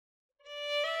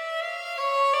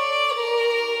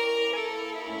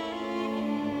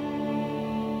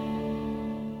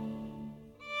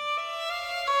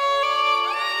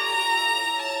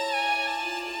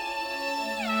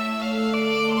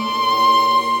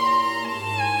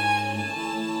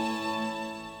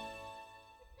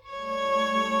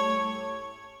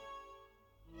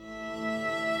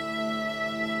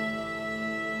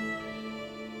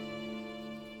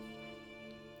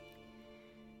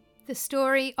The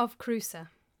story of Creusa.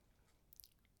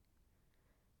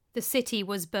 The city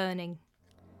was burning.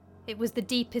 It was the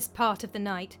deepest part of the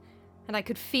night, and I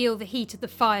could feel the heat of the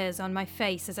fires on my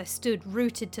face as I stood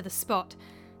rooted to the spot,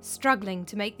 struggling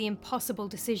to make the impossible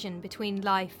decision between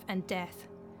life and death.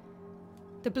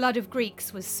 The blood of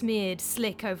Greeks was smeared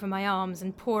slick over my arms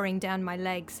and pouring down my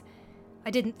legs.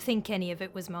 I didn't think any of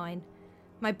it was mine.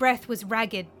 My breath was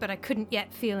ragged, but I couldn't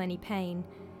yet feel any pain.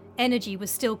 Energy was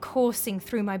still coursing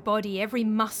through my body, every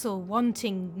muscle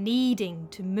wanting, needing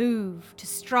to move, to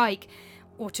strike,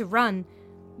 or to run.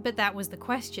 But that was the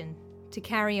question, to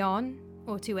carry on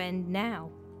or to end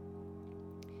now.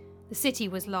 The city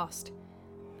was lost.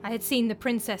 I had seen the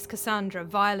Princess Cassandra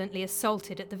violently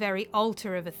assaulted at the very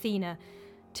altar of Athena.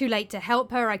 Too late to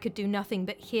help her, I could do nothing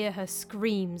but hear her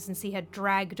screams and see her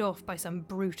dragged off by some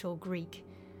brutal Greek.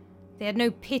 They had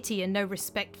no pity and no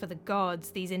respect for the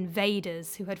gods, these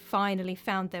invaders who had finally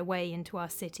found their way into our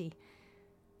city.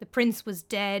 The prince was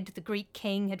dead, the Greek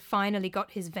king had finally got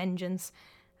his vengeance,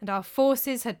 and our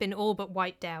forces had been all but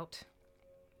wiped out.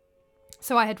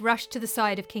 So I had rushed to the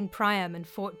side of King Priam and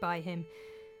fought by him.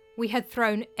 We had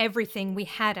thrown everything we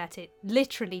had at it,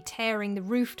 literally tearing the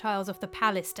roof tiles off the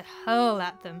palace to hurl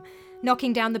at them,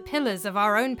 knocking down the pillars of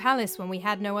our own palace when we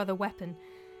had no other weapon.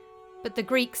 But the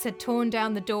Greeks had torn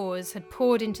down the doors, had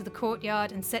poured into the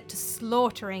courtyard and set to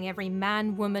slaughtering every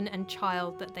man, woman and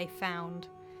child that they found.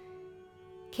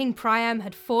 King Priam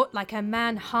had fought like a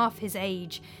man half his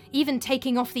age, even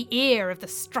taking off the ear of the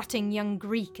strutting young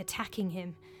Greek attacking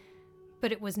him.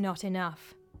 But it was not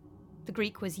enough. The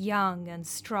Greek was young and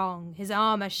strong, his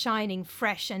armour shining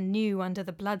fresh and new under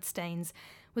the bloodstains,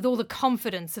 with all the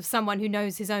confidence of someone who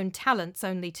knows his own talents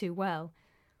only too well.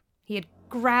 He had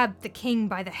grabbed the king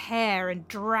by the hair and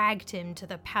dragged him to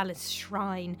the palace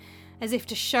shrine, as if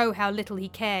to show how little he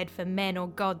cared for men or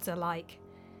gods alike.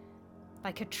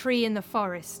 Like a tree in the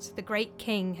forest, the great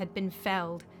king had been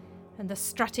felled, and the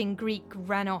strutting Greek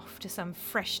ran off to some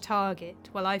fresh target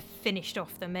while I finished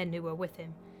off the men who were with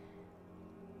him.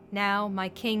 Now my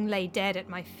king lay dead at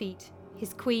my feet,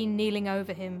 his queen kneeling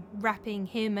over him, wrapping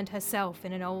him and herself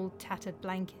in an old tattered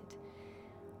blanket.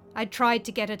 I'd tried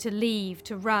to get her to leave,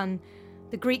 to run.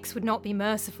 The Greeks would not be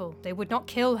merciful. They would not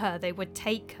kill her. They would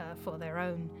take her for their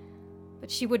own.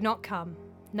 But she would not come,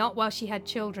 not while she had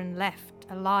children left,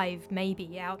 alive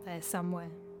maybe, out there somewhere.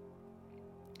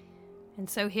 And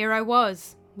so here I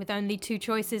was, with only two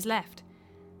choices left.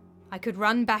 I could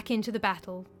run back into the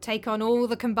battle, take on all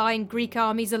the combined Greek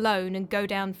armies alone and go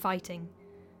down fighting.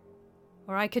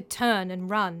 Or I could turn and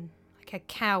run, like a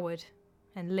coward,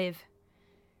 and live.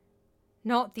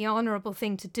 Not the honourable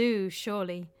thing to do,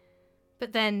 surely.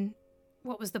 But then,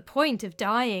 what was the point of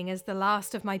dying as the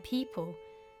last of my people?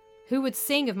 Who would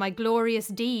sing of my glorious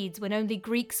deeds when only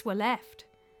Greeks were left?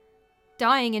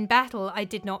 Dying in battle I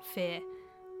did not fear,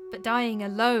 but dying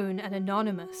alone and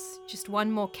anonymous, just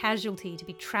one more casualty to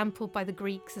be trampled by the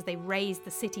Greeks as they razed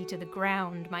the city to the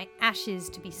ground, my ashes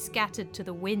to be scattered to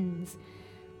the winds.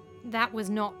 That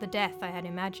was not the death I had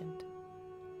imagined.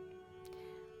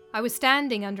 I was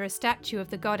standing under a statue of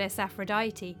the goddess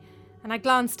Aphrodite, and I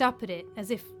glanced up at it as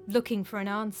if looking for an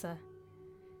answer.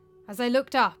 As I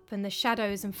looked up and the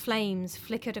shadows and flames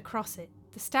flickered across it,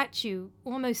 the statue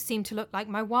almost seemed to look like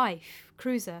my wife,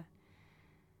 Creusa.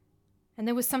 And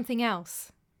there was something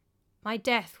else. My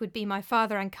death would be my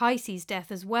father Anchises'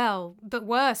 death as well, but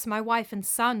worse, my wife and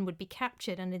son would be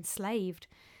captured and enslaved.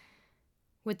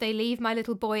 Would they leave my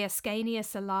little boy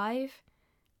Ascanius alive?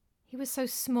 He was so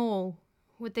small.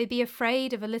 Would they be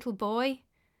afraid of a little boy?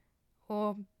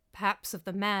 Or perhaps of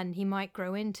the man he might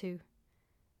grow into?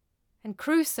 And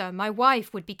Creusa, my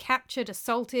wife, would be captured,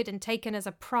 assaulted, and taken as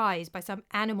a prize by some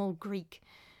animal Greek,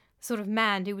 the sort of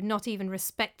man who would not even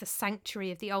respect the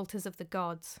sanctuary of the altars of the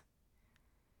gods.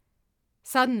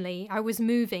 Suddenly, I was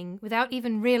moving without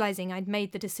even realizing I'd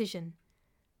made the decision.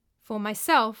 For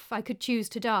myself, I could choose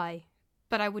to die,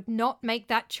 but I would not make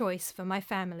that choice for my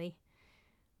family.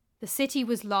 The city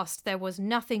was lost, there was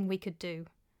nothing we could do.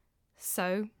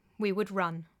 So we would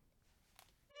run.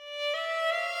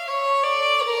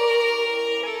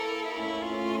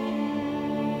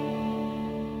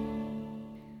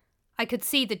 I could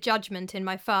see the judgment in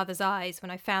my father's eyes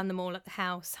when I found them all at the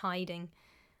house, hiding.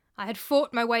 I had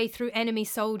fought my way through enemy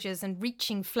soldiers and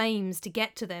reaching flames to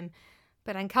get to them,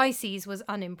 but Anchises was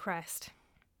unimpressed.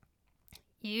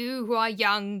 "You who are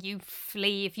young, you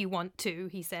flee if you want to,"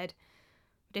 he said.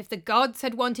 "But if the gods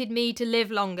had wanted me to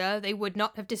live longer, they would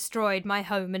not have destroyed my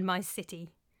home and my city.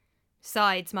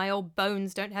 Besides, my old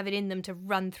bones don't have it in them to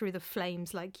run through the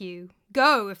flames like you.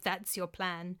 Go, if that's your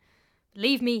plan.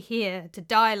 Leave me here to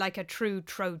die like a true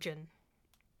Trojan."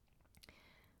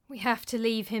 "We have to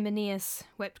leave him, Aeneas,"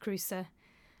 wept Creusa.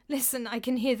 "Listen, I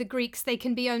can hear the Greeks. They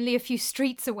can be only a few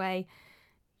streets away.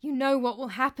 You know what will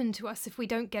happen to us if we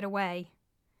don't get away."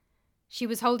 She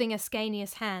was holding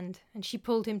Ascanius' hand, and she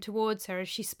pulled him towards her as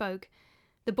she spoke.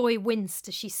 The boy winced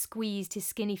as she squeezed his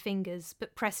skinny fingers,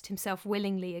 but pressed himself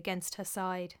willingly against her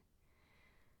side.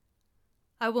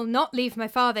 "I will not leave my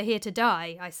father here to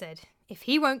die," I said. "If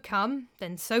he won't come,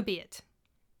 then so be it."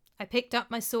 I picked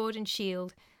up my sword and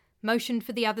shield, motioned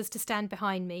for the others to stand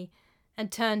behind me,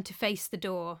 and turned to face the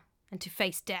door, and to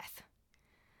face death.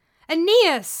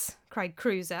 "Aeneas!" cried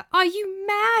Creusa. "Are you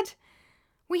mad?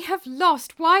 We have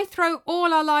lost. Why throw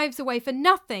all our lives away for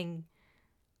nothing?"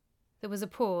 There was a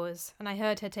pause, and I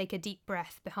heard her take a deep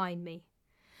breath behind me.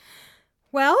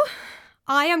 "Well,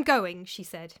 I am going," she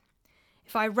said.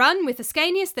 "If I run with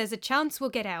Ascanius, there's a chance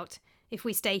we'll get out. If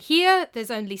we stay here,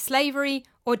 there's only slavery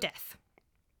or death."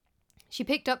 She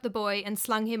picked up the boy and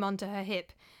slung him onto her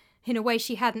hip, in a way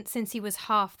she hadn't since he was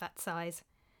half that size.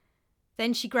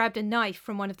 Then she grabbed a knife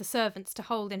from one of the servants to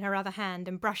hold in her other hand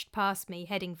and brushed past me,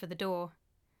 heading for the door.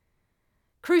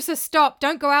 "Creusa, stop!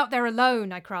 Don't go out there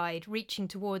alone!" I cried, reaching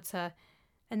towards her,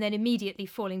 and then immediately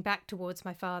falling back towards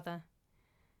my father.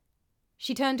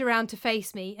 She turned around to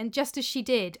face me, and just as she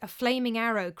did, a flaming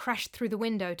arrow crashed through the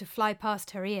window to fly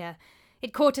past her ear.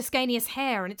 It caught Ascanius'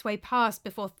 hair on its way past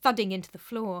before thudding into the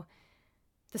floor.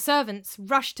 The servants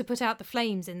rushed to put out the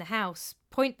flames in the house.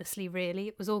 Pointlessly, really.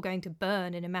 It was all going to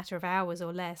burn in a matter of hours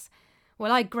or less.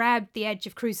 While I grabbed the edge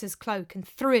of Creusa's cloak and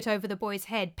threw it over the boy's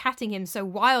head, patting him so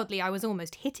wildly I was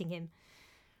almost hitting him.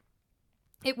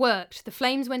 It worked. The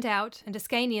flames went out, and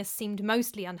Ascanius seemed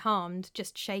mostly unharmed,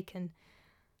 just shaken.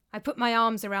 I put my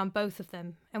arms around both of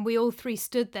them, and we all three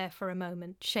stood there for a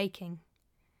moment, shaking.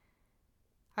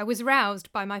 I was roused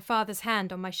by my father's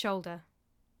hand on my shoulder.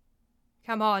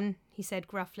 "Come on," he said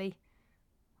gruffly.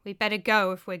 "We'd better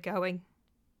go if we're going."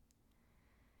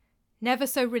 Never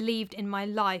so relieved in my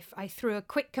life, I threw a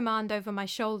quick command over my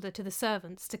shoulder to the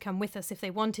servants to come with us if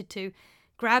they wanted to,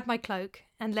 grabbed my cloak,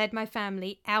 and led my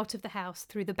family out of the house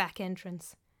through the back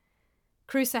entrance.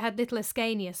 Creusa had little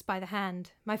Ascanius by the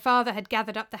hand. My father had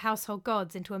gathered up the household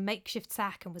gods into a makeshift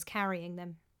sack and was carrying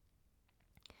them.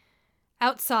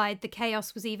 Outside, the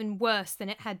chaos was even worse than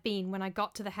it had been when I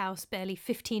got to the house barely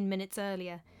 15 minutes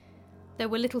earlier. There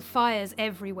were little fires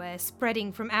everywhere,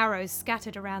 spreading from arrows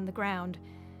scattered around the ground.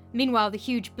 Meanwhile, the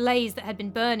huge blaze that had been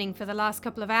burning for the last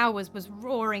couple of hours was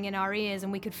roaring in our ears,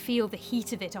 and we could feel the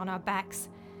heat of it on our backs.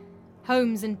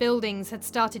 Homes and buildings had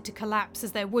started to collapse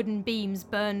as their wooden beams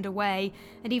burned away,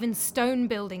 and even stone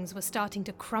buildings were starting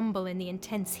to crumble in the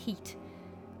intense heat.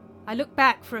 I looked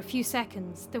back for a few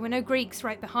seconds. There were no Greeks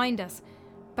right behind us,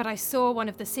 but I saw one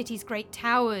of the city's great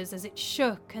towers as it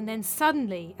shook, and then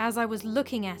suddenly, as I was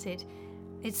looking at it,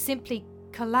 it simply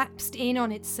collapsed in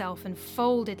on itself and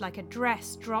folded like a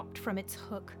dress dropped from its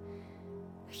hook.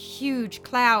 A huge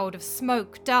cloud of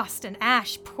smoke, dust, and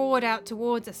ash poured out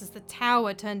towards us as the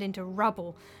tower turned into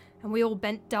rubble, and we all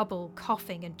bent double,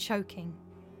 coughing and choking.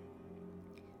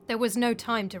 There was no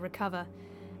time to recover.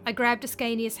 I grabbed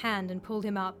Ascanius' hand and pulled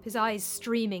him up, his eyes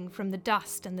streaming from the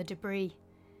dust and the debris.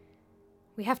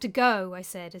 "We have to go," I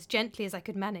said, as gently as I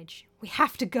could manage. "We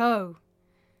have to go."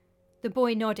 The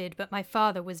boy nodded, but my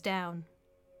father was down.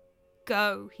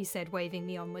 "Go," he said, waving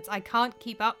me onwards. "I can't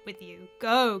keep up with you.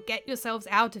 Go, get yourselves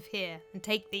out of here, and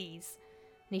take these."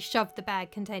 And he shoved the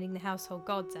bag containing the household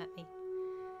gods at me.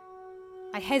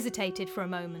 I hesitated for a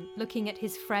moment, looking at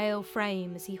his frail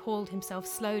frame as he hauled himself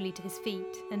slowly to his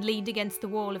feet and leaned against the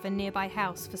wall of a nearby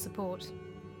house for support.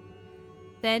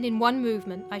 Then, in one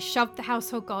movement, I shoved the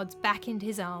household gods back into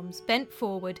his arms, bent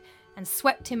forward, and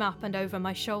swept him up and over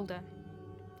my shoulder.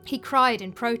 He cried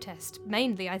in protest,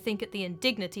 mainly, I think, at the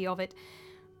indignity of it,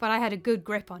 but I had a good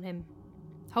grip on him.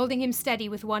 Holding him steady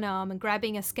with one arm and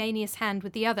grabbing Ascanius' hand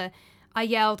with the other, I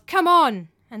yelled, "Come on!"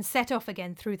 and set off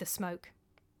again through the smoke.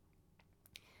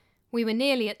 We were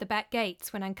nearly at the back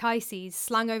gates when Anchises,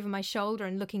 slung over my shoulder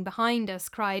and looking behind us,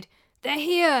 cried, "They're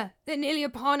here! They're nearly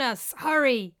upon us!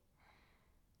 Hurry!"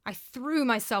 I threw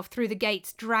myself through the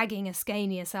gates, dragging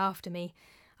Ascanius after me.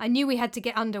 I knew we had to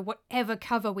get under whatever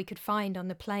cover we could find on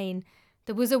the plain.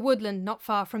 There was a woodland not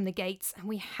far from the gates, and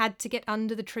we had to get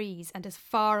under the trees and as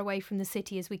far away from the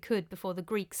city as we could before the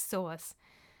Greeks saw us.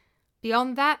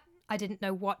 Beyond that, I didn't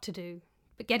know what to do,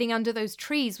 but getting under those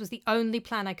trees was the only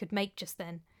plan I could make just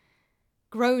then.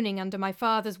 Groaning under my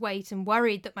father's weight and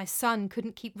worried that my son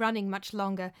couldn't keep running much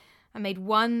longer, I made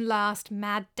one last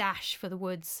mad dash for the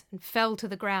woods and fell to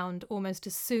the ground almost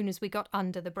as soon as we got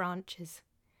under the branches.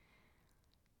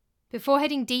 Before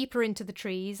heading deeper into the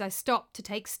trees, I stopped to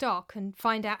take stock and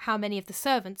find out how many of the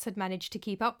servants had managed to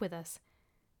keep up with us.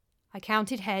 I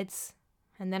counted heads,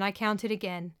 and then I counted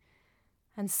again,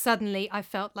 and suddenly I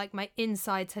felt like my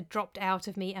insides had dropped out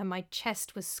of me and my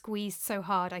chest was squeezed so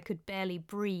hard I could barely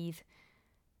breathe.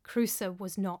 Crusa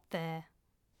was not there.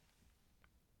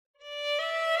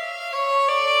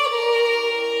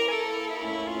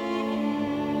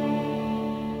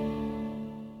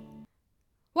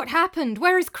 What happened?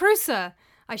 Where is Crusa?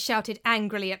 I shouted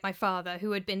angrily at my father,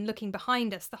 who had been looking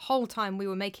behind us the whole time we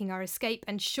were making our escape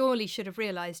and surely should have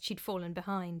realized she'd fallen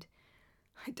behind.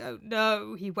 I don't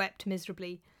know, he wept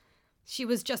miserably. She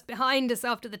was just behind us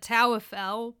after the tower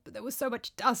fell, but there was so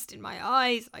much dust in my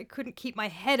eyes I couldn't keep my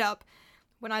head up.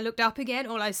 When I looked up again,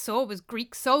 all I saw was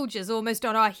Greek soldiers almost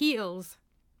on our heels.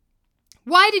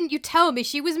 Why didn't you tell me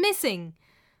she was missing?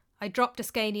 I dropped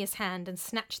Ascanius' hand and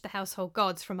snatched the household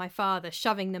gods from my father,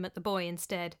 shoving them at the boy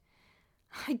instead.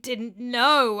 I didn't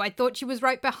know. I thought she was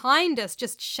right behind us,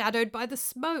 just shadowed by the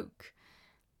smoke.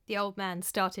 The old man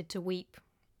started to weep.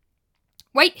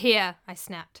 Wait here, I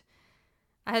snapped.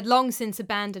 I had long since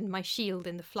abandoned my shield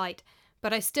in the flight,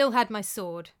 but I still had my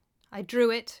sword. I drew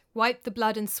it, wiped the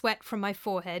blood and sweat from my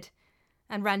forehead,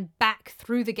 and ran back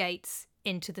through the gates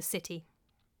into the city.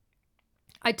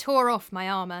 I tore off my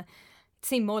armour. It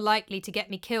seemed more likely to get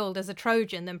me killed as a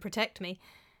Trojan than protect me.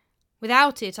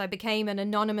 Without it, I became an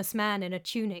anonymous man in a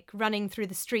tunic, running through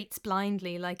the streets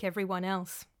blindly like everyone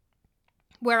else.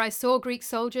 Where I saw Greek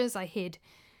soldiers, I hid.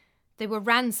 They were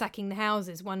ransacking the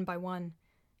houses one by one.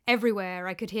 Everywhere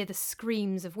I could hear the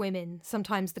screams of women,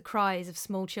 sometimes the cries of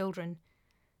small children.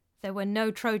 There were no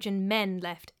Trojan men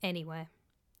left anywhere.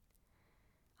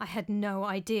 I had no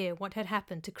idea what had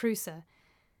happened to Crusa.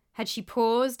 Had she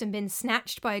paused and been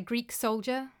snatched by a Greek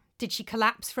soldier? Did she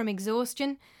collapse from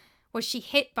exhaustion? Was she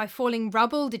hit by falling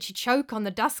rubble? Did she choke on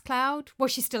the dust cloud?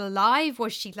 Was she still alive?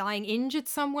 Was she lying injured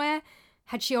somewhere?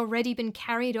 Had she already been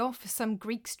carried off for some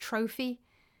Greek's trophy?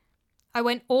 I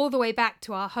went all the way back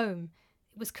to our home.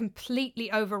 It was completely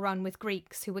overrun with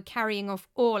Greeks who were carrying off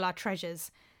all our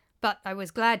treasures, but I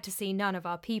was glad to see none of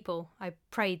our people. I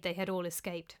prayed they had all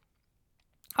escaped.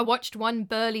 I watched one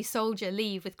burly soldier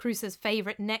leave with Crusa's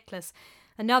favourite necklace,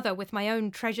 another with my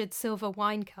own treasured silver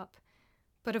wine cup.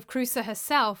 But of Crusa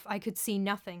herself I could see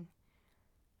nothing.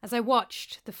 As I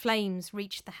watched, the flames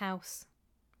reached the house.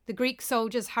 The Greek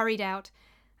soldiers hurried out,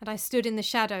 and I stood in the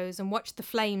shadows and watched the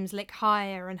flames lick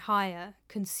higher and higher,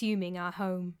 consuming our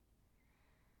home.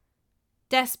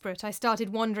 Desperate, I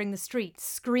started wandering the streets,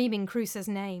 screaming Crusa's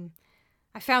name.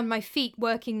 I found my feet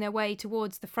working their way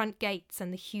towards the front gates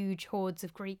and the huge hordes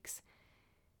of Greeks.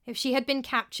 If she had been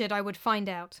captured, I would find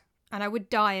out, and I would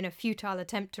die in a futile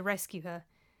attempt to rescue her.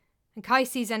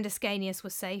 Anchises and Ascanius were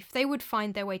safe. They would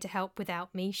find their way to help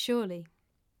without me, surely.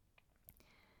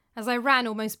 As I ran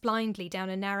almost blindly down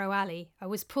a narrow alley, I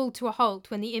was pulled to a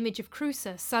halt when the image of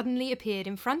Crusa suddenly appeared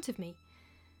in front of me.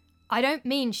 I don't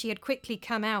mean she had quickly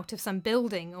come out of some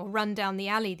building or run down the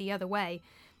alley the other way.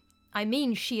 I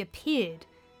mean she appeared.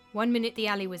 1 minute the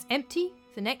alley was empty,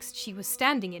 the next she was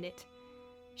standing in it.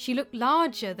 She looked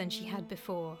larger than she had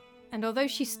before, and although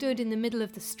she stood in the middle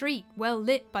of the street, well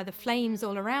lit by the flames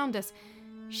all around us,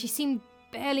 she seemed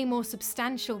barely more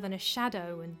substantial than a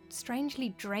shadow and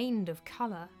strangely drained of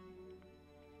colour.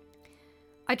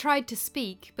 I tried to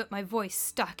speak, but my voice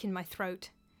stuck in my throat.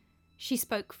 She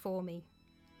spoke for me.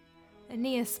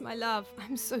 "Aeneas, my love,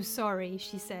 I'm so sorry,"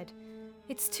 she said.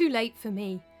 "It's too late for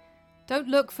me. Don't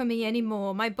look for me any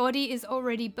more. My body is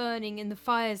already burning in the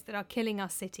fires that are killing our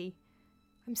city.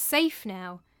 I'm safe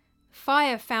now. The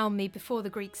fire found me before the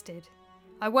Greeks did.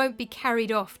 I won't be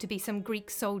carried off to be some Greek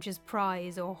soldier's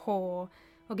prize or whore,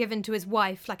 or given to his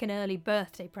wife like an early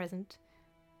birthday present.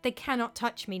 They cannot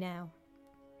touch me now."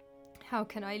 "How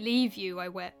can I leave you?" I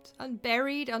wept.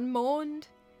 "Unburied, unmourned?"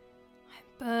 "I'm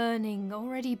burning,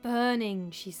 already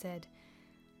burning," she said.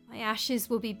 "My ashes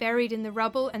will be buried in the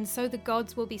rubble, and so the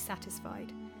gods will be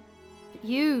satisfied. But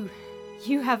you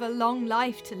have a long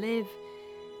life to live.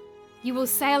 You will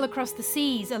sail across the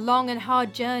seas, a long and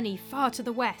hard journey, far to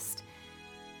the west.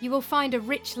 You will find a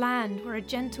rich land where a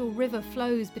gentle river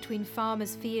flows between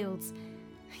farmers' fields.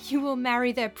 You will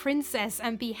marry their princess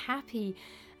and be happy,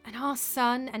 and our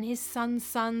son and his son's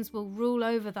sons will rule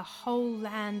over the whole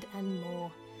land and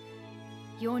more.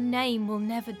 Your name will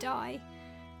never die,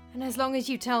 and as long as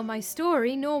you tell my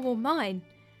story, nor will mine.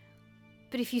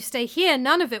 But if you stay here,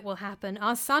 none of it will happen.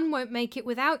 Our son won't make it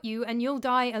without you, and you'll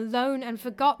die alone and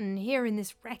forgotten here in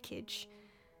this wreckage.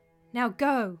 Now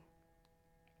go."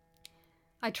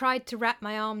 I tried to wrap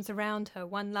my arms around her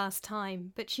one last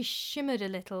time, but she shimmered a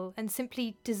little and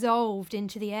simply dissolved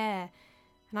into the air,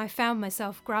 and I found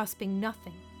myself grasping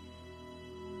nothing.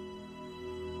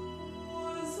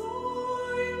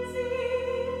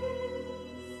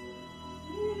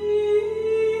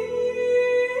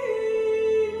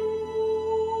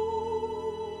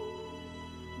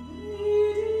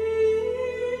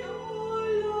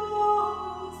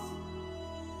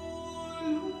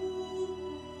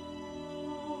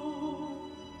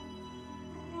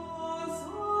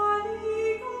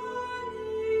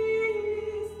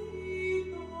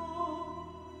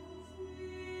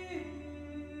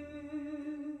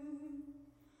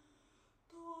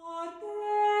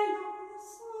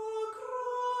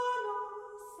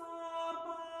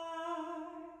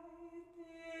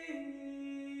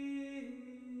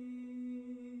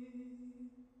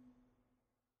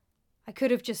 I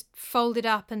could have just folded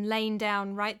up and lain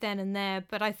down right then and there,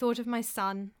 but I thought of my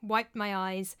son, wiped my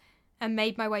eyes, and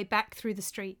made my way back through the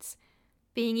streets,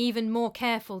 being even more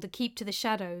careful to keep to the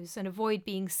shadows and avoid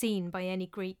being seen by any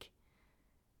Greek.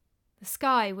 The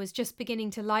sky was just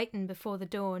beginning to lighten before the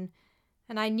dawn,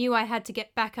 and I knew I had to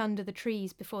get back under the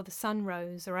trees before the sun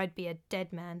rose, or I'd be a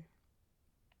dead man.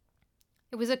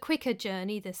 It was a quicker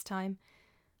journey this time.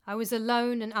 I was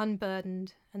alone and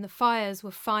unburdened, and the fires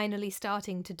were finally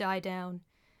starting to die down.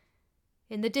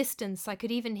 In the distance, I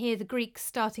could even hear the Greeks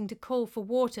starting to call for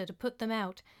water to put them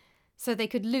out, so they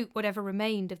could loot whatever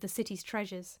remained of the city's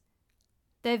treasures.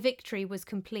 Their victory was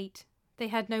complete. They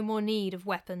had no more need of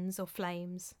weapons or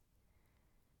flames.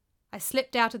 I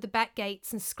slipped out of the back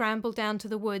gates and scrambled down to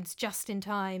the woods just in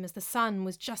time, as the sun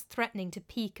was just threatening to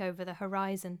peak over the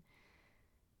horizon.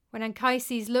 When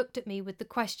Anchises looked at me with the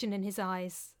question in his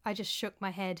eyes, I just shook my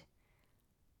head.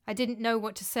 I didn't know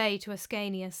what to say to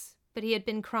Ascanius, but he had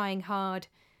been crying hard,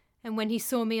 and when he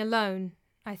saw me alone,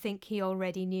 I think he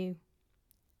already knew.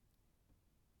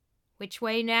 "Which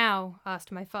way now?"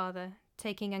 asked my father,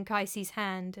 taking Anchises'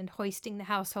 hand and hoisting the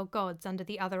household gods under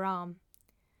the other arm.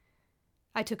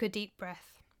 I took a deep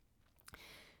breath.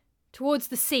 "Towards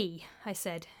the sea," I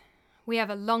said. "We have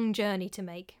a long journey to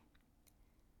make."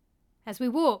 As we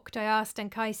walked, I asked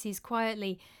Anchises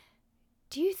quietly,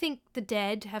 "Do you think the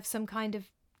dead have some kind of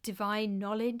divine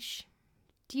knowledge?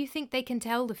 Do you think they can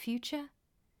tell the future?"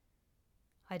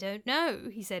 "I don't know,"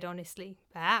 he said honestly.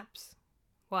 "Perhaps.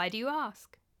 Why do you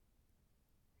ask?"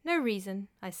 "No reason,"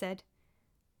 I said.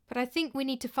 "But I think we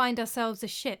need to find ourselves a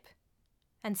ship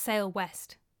and sail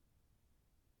west."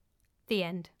 The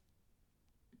end.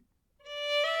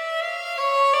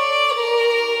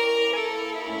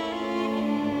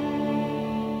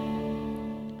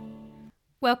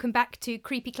 Welcome back to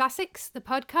Creepy Classics, the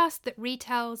podcast that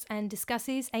retells and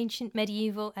discusses ancient,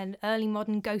 medieval, and early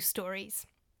modern ghost stories.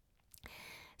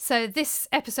 So this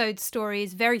episode's story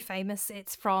is very famous.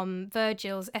 It's from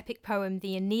Virgil's epic poem,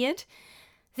 the Aeneid.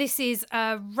 This is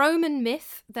a Roman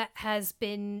myth that has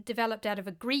been developed out of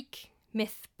a Greek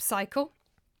myth cycle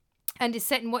and is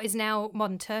set in what is now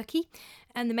modern Turkey.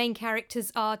 And the main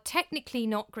characters are technically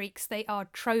not Greeks, they are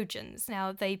Trojans.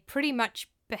 Now, they pretty much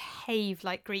behave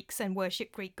like Greeks and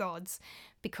worship Greek gods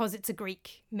because it's a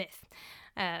Greek myth.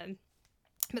 But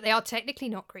they are technically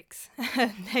not Greeks.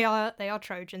 They are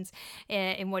Trojans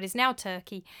in what is now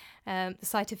Turkey. The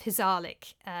site of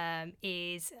Hisarlik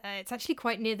is it's actually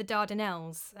quite near the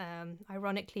Dardanelles.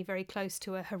 Ironically, very close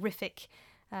to a horrific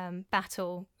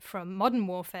battle from modern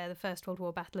warfare. The First World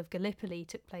War Battle of Gallipoli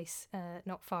took place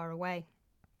not far away.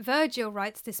 Virgil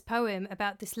writes this poem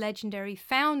about this legendary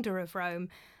founder of Rome,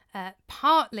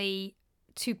 partly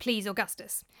to please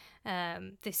Augustus.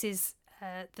 This is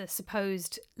the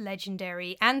supposed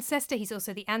legendary ancestor. He's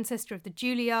also the ancestor of the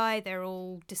Julii. They're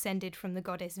all descended from the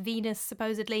goddess Venus,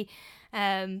 supposedly.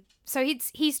 So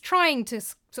he's trying to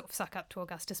sort of suck up to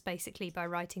Augustus, basically, by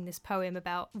writing this poem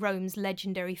about Rome's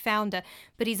legendary founder,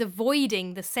 but he's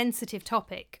avoiding the sensitive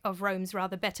topic of Rome's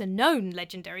rather better-known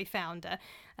legendary founder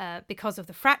because of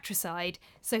the fratricide.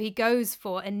 So he goes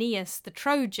for Aeneas the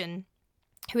Trojan,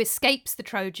 who escapes the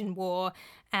Trojan War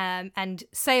and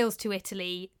sails to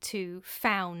Italy to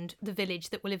found the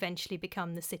village that will eventually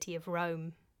become the city of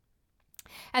Rome.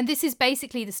 And this is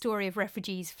basically the story of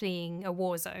refugees fleeing a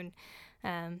war zone.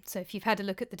 So if you've had a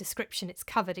look at the description, it's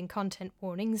covered in content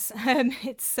warnings.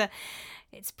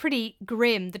 It's pretty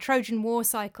grim. The Trojan War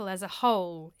cycle as a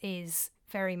whole is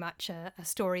very much a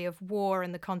story of war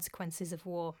and the consequences of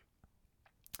war.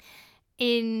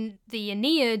 In the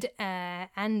Aeneid,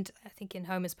 and I think in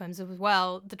Homer's poems as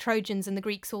well, the Trojans and the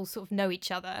Greeks all sort of know each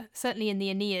other. Certainly in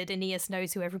the Aeneid, Aeneas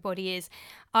knows who everybody is.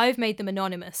 I've made them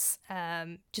anonymous,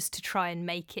 just to try and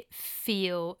make it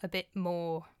feel a bit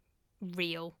more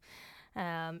real,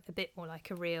 a bit more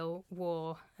like a real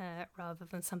war, rather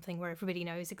than something where everybody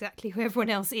knows exactly who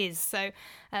everyone else is. So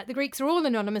the Greeks are all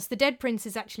anonymous. The dead prince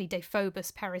is actually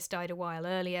Deiphobus. Paris died a while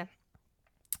earlier.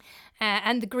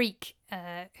 And the Greek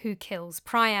who kills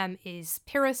Priam is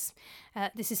Pyrrhus.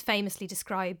 This is famously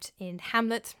described in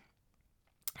Hamlet.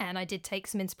 And I did take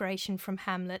some inspiration from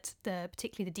Hamlet,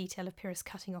 particularly the detail of Pyrrhus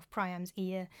cutting off Priam's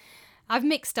ear. I've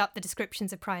mixed up the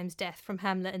descriptions of Priam's death from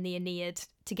Hamlet and the Aeneid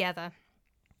together.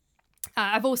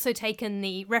 I've also taken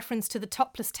the reference to the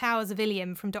topless towers of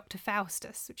Ilium from Dr.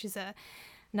 Faustus, which is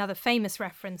another famous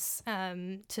reference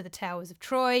to the towers of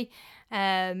Troy.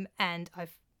 And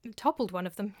I've toppled one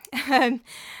of them.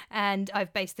 And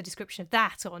I've based the description of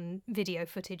that on video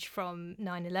footage from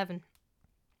 9/11.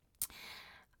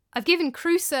 I've given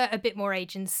Crusa a bit more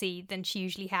agency than she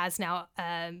usually has. Now,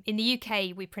 in the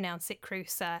UK, we pronounce it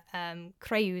Crusa.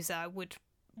 Creusa would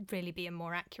really be a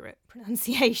more accurate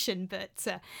pronunciation, but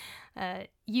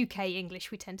UK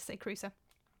English, we tend to say Crusa.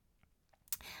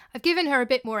 I've given her a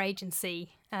bit more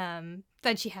agency than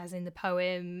she has in the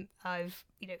poem. I've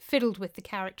fiddled with the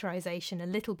characterization a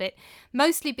little bit,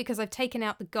 mostly because I've taken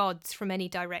out the gods from any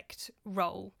direct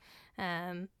role.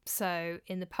 So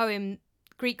in the poem,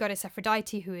 Greek goddess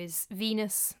Aphrodite, who is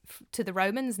Venus to the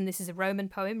Romans, and this is a Roman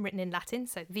poem written in Latin,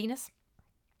 so Venus.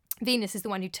 Venus is the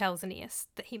one who tells Aeneas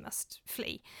that he must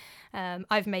flee.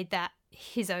 I've made that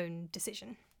his own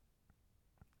decision.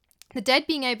 The dead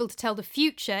being able to tell the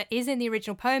future is in the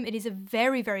original poem. It is a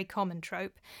very, very common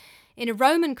trope. In a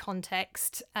Roman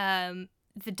context, the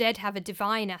dead have a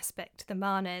divine aspect, the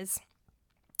manes,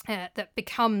 that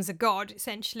becomes a god,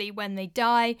 essentially, when they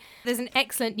die. There's an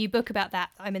excellent new book about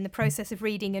that I'm in the process of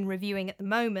reading and reviewing at the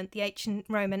moment, The Ancient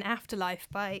Roman Afterlife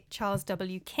by Charles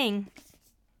W. King,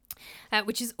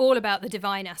 which is all about the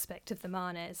divine aspect of the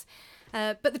manes.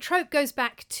 But the trope goes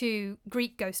back to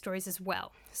Greek ghost stories as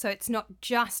well. So it's not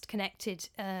just connected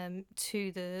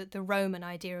to the Roman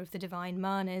idea of the divine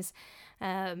manes.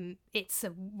 It's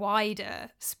a wider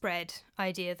spread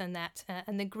idea than that.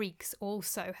 And the Greeks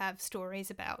also have stories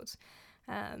about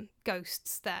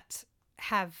ghosts that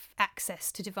have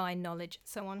access to divine knowledge and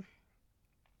so on.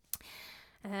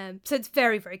 So it's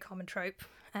very, very common trope,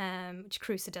 which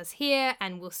Crusa does here,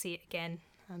 and we'll see it again,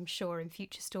 I'm sure, in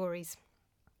future stories.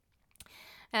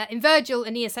 In Virgil,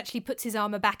 Aeneas actually puts his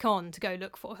armour back on to go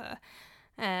look for her.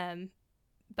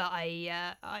 But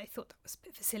I thought that was a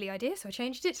bit of a silly idea, so I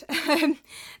changed it. The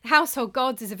household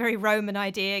gods is a very Roman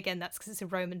idea. Again, that's because it's a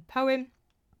Roman poem,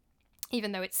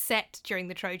 even though it's set during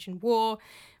the Trojan War,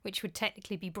 which would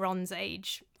technically be Bronze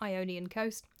Age, Ionian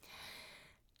coast.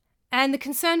 And the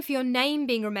concern for your name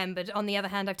being remembered, on the other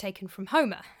hand, I've taken from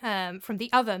Homer, from the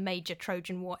other major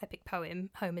Trojan War epic poem,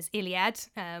 Homer's Iliad.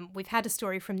 We've had a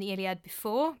story from the Iliad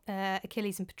before,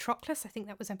 Achilles and Patroclus, I think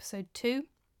that was episode 2.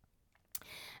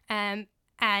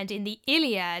 And in the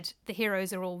Iliad, the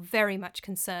heroes are all very much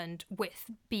concerned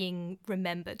with being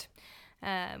remembered,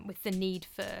 with the need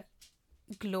for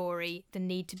glory, the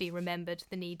need to be remembered,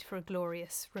 the need for a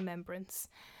glorious remembrance.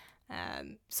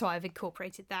 So I've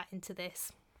incorporated that into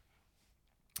this.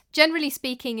 Generally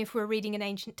speaking, if we're reading an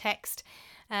ancient text,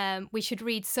 we should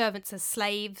read servants as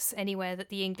slaves. Anywhere that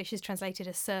the English is translated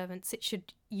as servants, it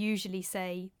should usually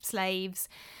say slaves.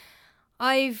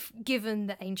 I've given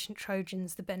the ancient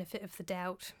Trojans the benefit of the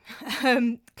doubt.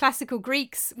 Classical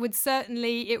Greeks would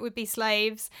be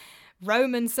slaves.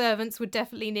 Roman servants would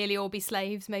definitely nearly all be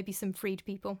slaves, maybe some freed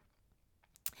people.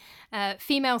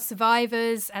 Female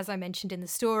survivors, as I mentioned in the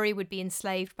story, would be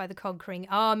enslaved by the conquering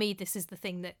army. This is the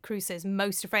thing that Crusa is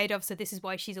most afraid of, so this is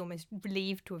why she's almost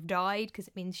relieved to have died, because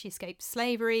it means she escaped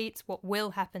slavery. It's what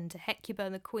will happen to Hecuba,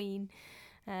 the queen,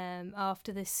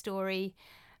 after this story.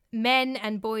 Men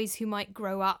and boys who might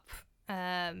grow up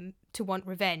to want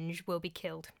revenge will be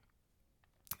killed.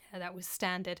 That was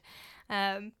standard.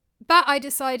 But I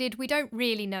decided we don't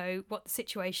really know what the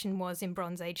situation was in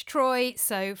Bronze Age Troy,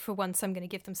 so for once I'm going to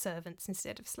give them servants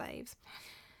instead of slaves.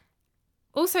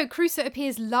 Also, Crusa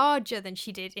appears larger than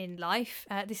she did in life.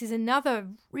 This is another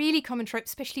really common trope,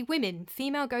 especially women.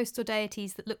 Female ghosts or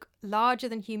deities that look larger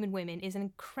than human women is an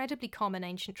incredibly common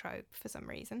ancient trope for some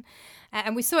reason.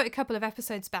 And we saw it a couple of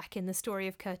episodes back in the story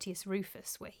of Curtius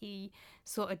Rufus, where he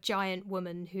saw a giant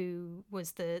woman who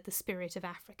was the spirit of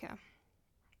Africa.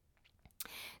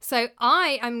 So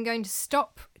I am going to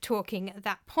stop talking at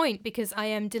that point because I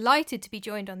am delighted to be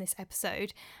joined on this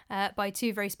episode by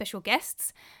two very special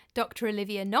guests, Dr.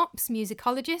 Olivia Knops,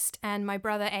 musicologist, and my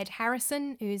brother Ed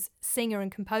Harrison, who's singer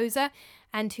and composer,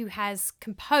 and who has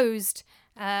composed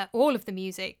all of the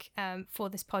music for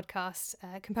this podcast,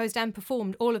 composed and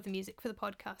performed all of the music for the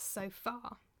podcast so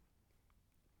far.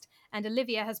 And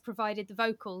Olivia has provided the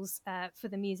vocals for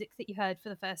the music that you heard for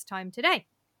the first time today.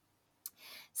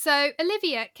 So,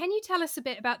 Olivia, can you tell us a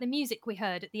bit about the music we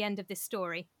heard at the end of this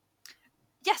story?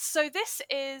 Yes, so this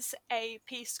is a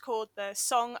piece called The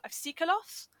Song of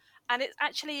Sikelos, and it's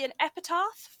actually an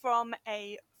epitaph from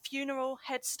a funeral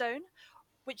headstone,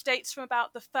 which dates from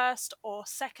about the 1st or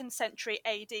 2nd century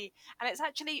AD. And it's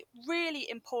actually really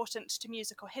important to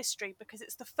musical history because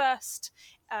it's the first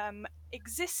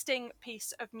existing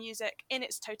piece of music in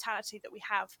its totality that we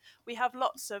have. We have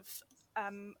lots of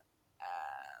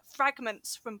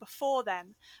fragments from before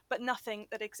then, but nothing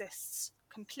that exists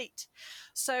complete.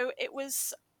 So it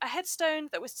was a headstone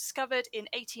that was discovered in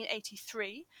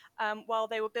 1883 while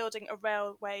they were building a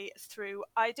railway through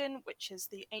Aydin, which is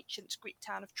the ancient Greek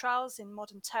town of Tralles in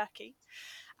modern Turkey.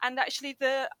 And actually,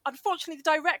 unfortunately,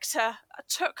 the director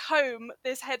took home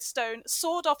this headstone,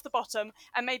 sawed off the bottom,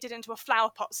 and made it into a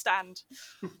flower pot stand.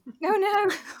 Oh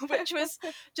no! Which was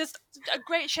just a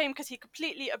great shame because he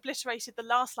completely obliterated the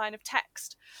last line of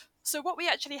text. So what we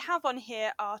actually have on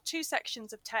here are two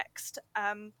sections of text,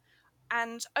 and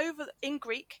in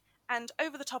Greek, and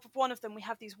over the top of one of them we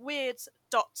have these weird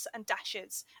dots and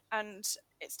dashes. And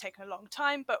it's taken a long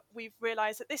time, but we've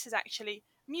realised that this is actually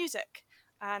music.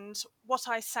 And what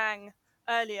I sang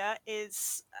earlier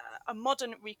is a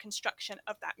modern reconstruction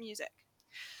of that music.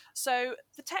 So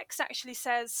the text actually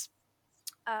says,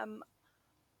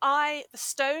 I, the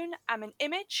stone, am an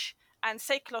image, and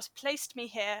Seikilos placed me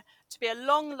here to be a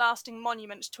long-lasting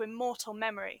monument to immortal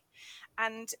memory.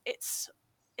 And it's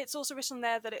also written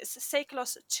there that it's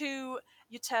Seikilos to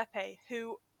Euterpe,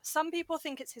 who some people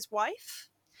think it's his wife.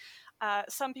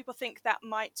 Some people think that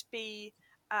might be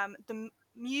the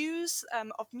muse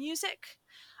of music,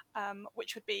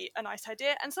 which would be a nice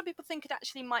idea. And some people think it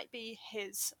actually might be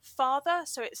his father,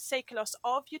 so it's Seikilos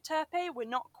of Euterpe. We're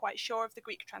not quite sure of the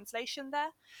Greek translation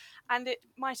there. And it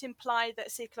might imply that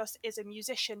Seikilos is a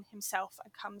musician himself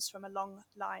and comes from a long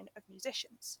line of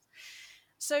musicians.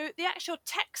 So the actual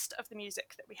text of the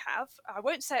music that we have, I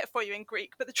won't say it for you in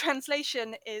Greek, but the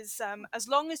translation is, as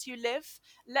long as you live,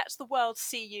 let the world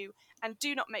see you, and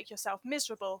do not make yourself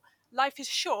miserable. Life is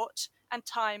short, and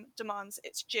time demands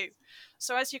its due.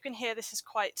 So as you can hear, this is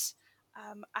quite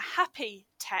a happy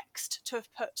text to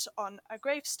have put on a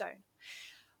gravestone.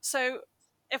 So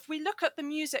if we look at the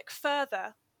music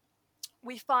further,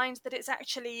 we find that it's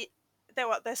actually,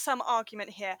 there's some argument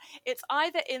here. It's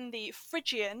either in the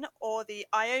Phrygian or the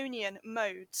Ionian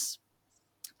modes.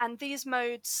 And these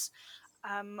modes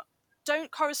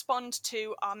don't correspond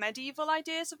to our medieval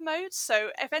ideas of modes.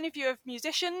 So if any of you are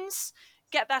musicians,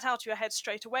 get that out of your head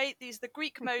straight away. These are the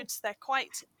Greek modes. They're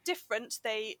quite different.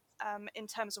 They, in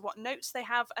terms of what notes they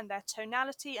have and their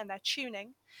tonality and their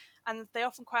tuning. And they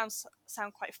often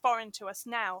sound quite foreign to us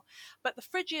now. But the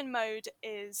Phrygian mode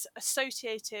is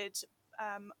associated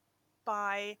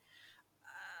by,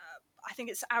 I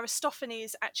think it's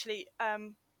Aristophanes, actually.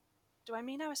 Do I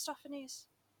mean Aristophanes?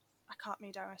 I can't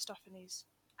mean Aristophanes.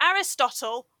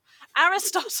 Aristotle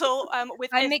with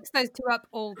I mix those two up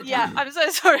all the time. Yeah, I'm so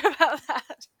sorry about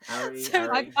that.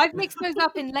 I've mixed those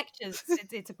up in lectures.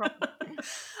 It's a problem.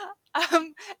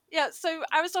 So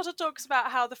Aristotle talks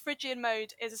about how the Phrygian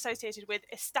mode is associated with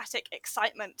ecstatic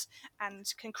excitement and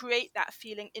can create that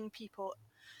feeling in people.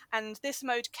 And this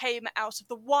mode came out of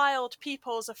the wild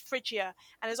peoples of Phrygia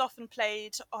and is often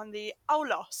played on the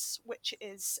aulos, which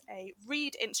is a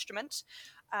reed instrument,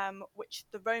 which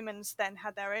the Romans then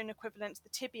had their own equivalent, the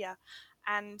tibia.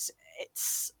 And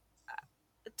it's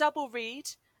a double reed,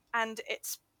 and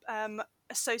it's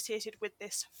associated with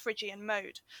this Phrygian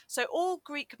mode. So all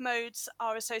Greek modes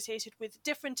are associated with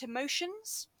different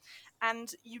emotions,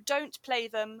 and you don't play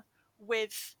them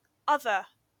with other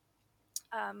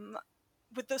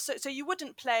so you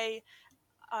wouldn't play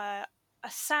a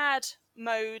sad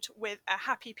mode with a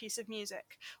happy piece of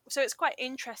music. So it's quite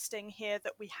interesting here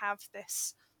that we have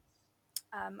this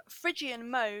Phrygian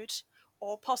mode,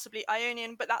 or possibly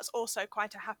Ionian, but that's also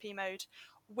quite a happy mode,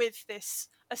 with this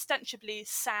ostensibly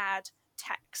sad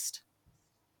text.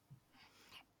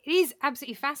 It is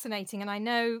absolutely fascinating, and I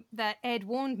know that Ed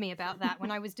warned me about that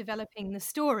when I was developing the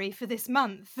story for this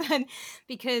month, and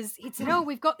because he'd said, "Oh,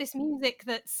 we've got this music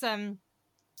that's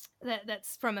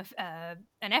from an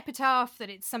epitaph, that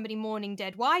it's somebody mourning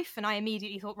dead wife," and I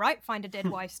immediately thought, right, find a dead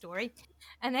wife story.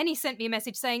 And then he sent me a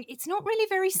message saying it's not really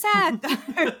very sad, though.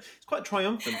 It's quite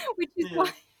triumphant, which is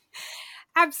why.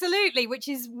 Absolutely, which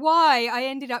is why I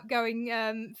ended up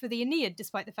going for the Aeneid,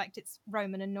 despite the fact it's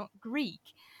Roman and not Greek.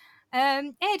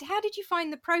 Ed, how did you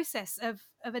find the process of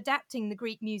adapting the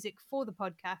Greek music for the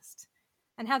podcast?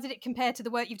 And how did it compare to the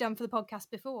work you've done for the podcast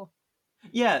before?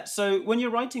 Yeah, so when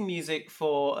you're writing music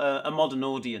for a modern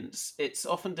audience, it's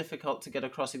often difficult to get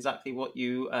across exactly what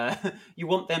you you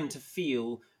want them to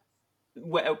feel,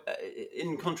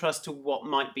 in contrast to what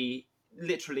might be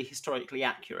literally historically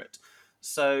accurate.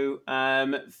 So,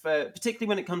 particularly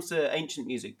when it comes to ancient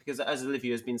music, because as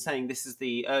Olivia has been saying, this is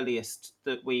the earliest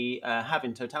that we have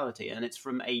in totality, and it's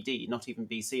from AD, not even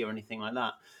BC or anything like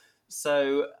that.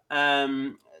 So,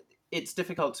 it's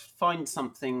difficult to find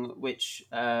something which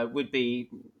would be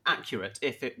accurate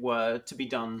if it were to be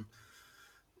done.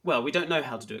 Well, we don't know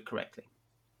how to do it correctly.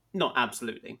 Not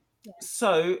absolutely. Yeah.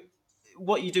 So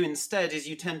what you do instead is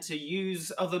you tend to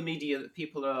use other media that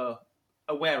people are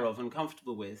aware of and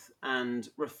comfortable with, and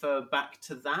refer back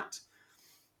to that.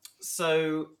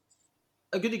 So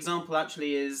a good example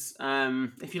actually is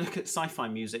if you look at sci-fi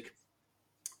music,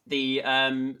 the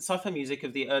sci-fi music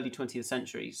of the early 20th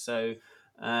century, so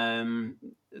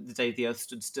the day the Earth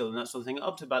stood still and that sort of thing,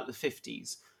 up to about the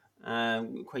 50s,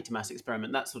 Quatermass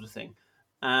Experiment, that sort of thing.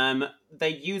 They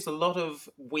use a lot of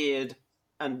weird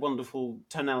and wonderful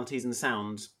tonalities and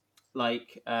sounds,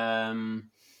 like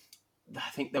I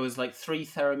think there was like 3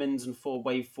 theremins and 4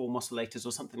 waveform oscillators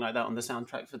or something like that on the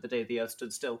soundtrack for the day the Earth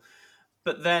stood still.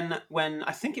 But then when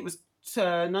I think it was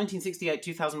 1968,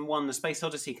 2001, The Space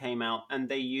Odyssey came out, and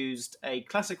they used a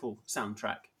classical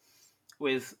soundtrack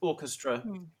with orchestra,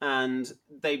 and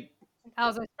they...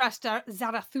 Also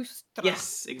Zarathustra.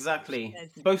 Yes, exactly. Yes.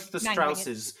 Both the Mangling it.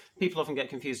 Strausses. People often get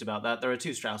confused about that. There are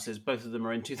 2 Strausses. Both of them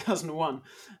are in 2001.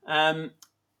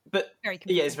 But Very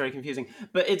yeah, it's confusing. very confusing.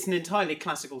 But it's an entirely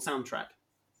classical soundtrack.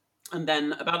 And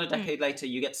then about a decade later,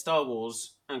 you get Star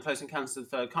Wars and Close Encounters of the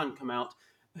Third Kind come out,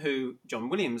 who John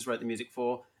Williams wrote the music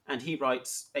for, and he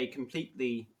writes a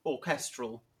completely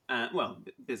orchestral, well,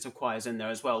 bits of choirs in there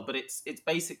as well, but it's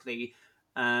basically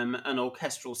an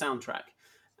orchestral soundtrack.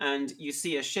 And you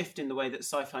see a shift in the way that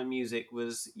sci-fi music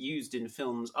was used in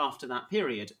films after that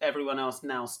period. Everyone else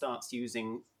now starts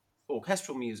using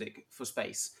orchestral music for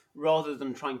space, rather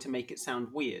than trying to make it sound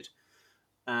weird.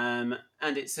 And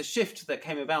it's a shift that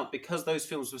came about because those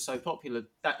films were so popular.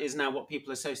 That is now what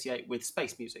people associate with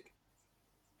space music.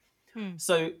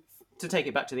 So, to take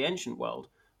it back to the ancient world,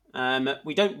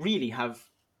 we don't really have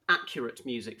accurate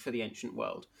music for the ancient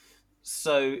world.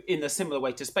 So, in a similar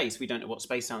way to space, we don't know what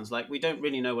space sounds like. We don't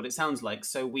really know what it sounds like.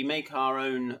 So, we make our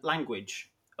own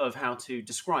language of how to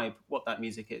describe what that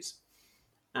music is.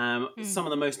 Some of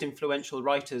the most influential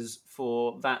writers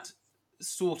for that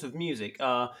sort of music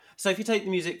are... So, if you take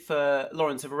the music for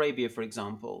Lawrence of Arabia, for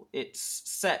example, it's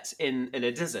set in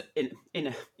a desert, in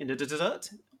a desert.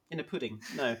 In a pudding.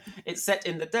 No, it's set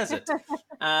in the desert,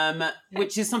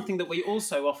 which is something that we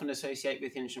also often associate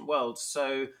with the ancient world.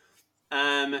 So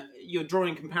you're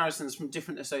drawing comparisons from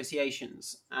different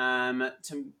associations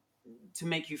to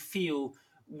make you feel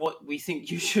what we think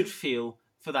you should feel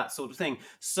for that sort of thing.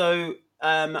 So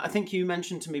I think you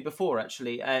mentioned to me before,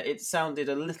 actually, it sounded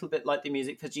a little bit like the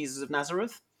music for Jesus of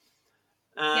Nazareth.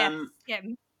 Yes, yeah.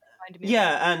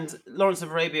 Yeah, and Lawrence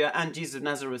of Arabia and Jesus of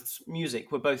Nazareth's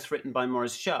music were both written by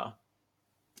Maurice Shah.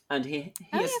 And he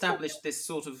established this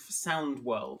sort of sound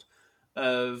world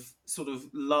of sort of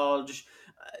large...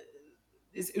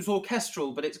 it's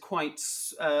orchestral, but it's quite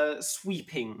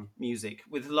sweeping music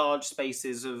with large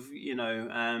spaces of,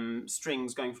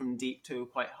 strings going from deep to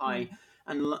quite high,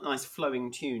 and nice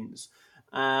flowing tunes.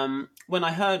 When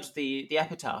I heard the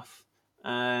epitaph,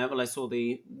 I saw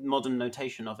the modern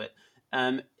notation of it.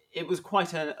 It was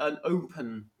quite an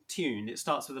open tune. It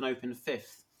starts with an open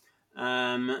fifth,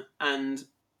 and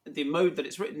the mode that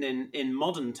it's written in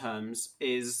modern terms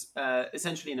is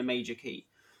essentially in a major key,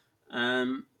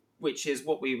 which is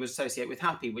what we would associate with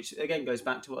happy, which again goes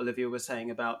back to what Olivia was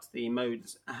saying about the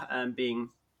modes being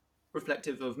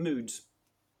reflective of moods.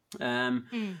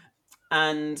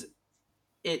 And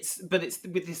it's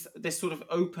with this sort of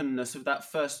openness of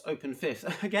that first open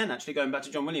fifth. Again, actually going back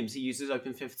to John Williams, he uses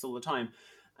open fifths all the time.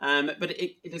 But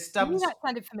it established... That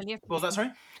sounded familiar. What was that,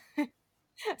 sorry?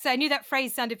 So I knew that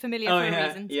phrase sounded familiar for a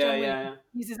reason. John Williams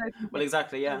uses open. Well,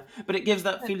 exactly, yeah. But it gives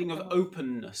that feeling of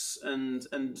openness and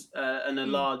a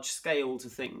large scale to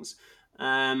things.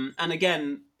 And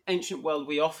again, ancient world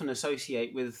we often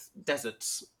associate with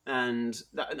deserts, and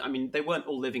that, I mean, they weren't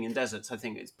all living in deserts. I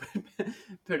think it's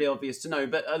pretty obvious to know,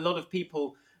 but a lot of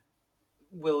people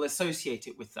will associate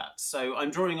it with that. So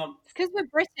I'm drawing on... It's because we're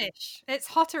British. It's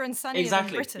hotter and sunnier than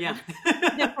Britain. Yeah.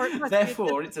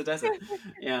 Therefore, it's a desert.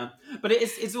 Yeah, but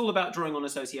it's all about drawing on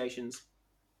associations.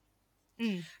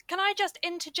 Can I just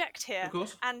interject here? Of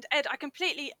course. And Ed, I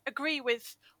completely agree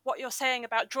with what you're saying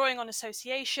about drawing on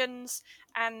associations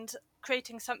and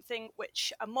creating something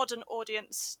which a modern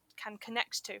audience can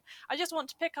connect to. I just want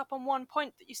to pick up on one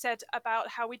point that you said about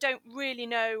how we don't really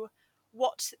know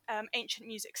what ancient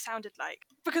music sounded like,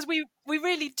 because we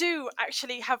really do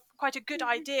actually have quite a good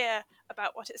idea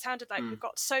about what it sounded like. We've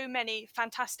got so many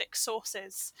fantastic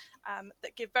sources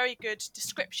that give very good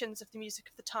descriptions of the music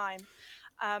of the time.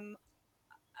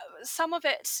 Some of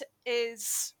it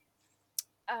is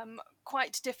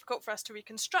quite difficult for us to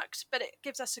reconstruct, but it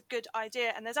gives us a good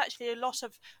idea, and there's actually a lot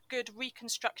of good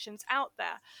reconstructions out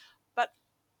there. But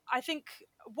I think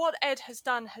what Ed has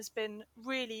done has been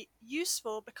really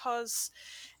useful, because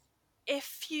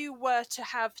if you were to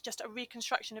have just a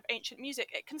reconstruction of ancient music,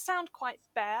 it can sound quite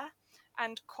bare.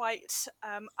 and quite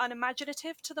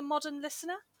unimaginative to the modern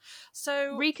listener.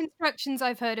 So Reconstructions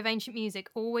I've heard of ancient music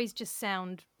always just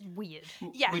sound weird.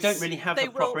 yes, We don't really have they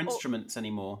the proper will. instruments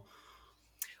anymore.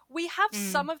 We have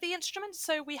some of the instruments,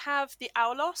 so we have the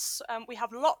aulos. We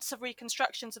have lots of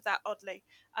reconstructions of that, oddly,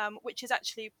 which is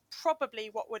actually probably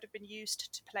what would have been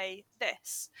used to play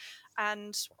this.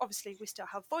 And obviously, we still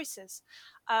have voices.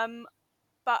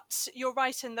 But you're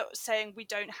right in that saying we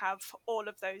don't have all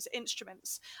of those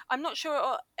instruments. I'm not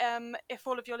sure if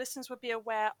all of your listeners would be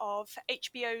aware of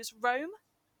HBO's Rome.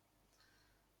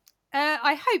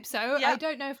 I hope so. Yeah. I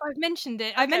don't know if I've mentioned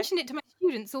it. Okay. I mention it to my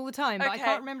students all the time, but I Okay.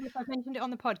 can't remember if I've mentioned it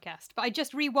on the podcast. But I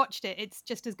just rewatched it. It's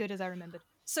just as good as I remembered.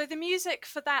 So the music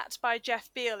for that by Jeff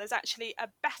Beal is actually a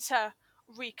better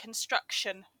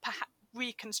reconstruction,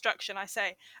 I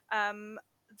say,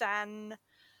 than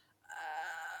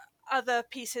other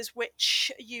pieces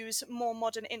which use more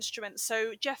modern instruments.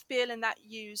 So Jeff Beal in that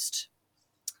used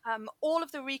all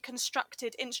of the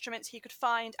reconstructed instruments he could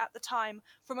find at the time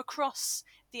from across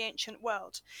the ancient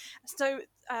world. So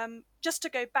just to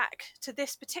go back to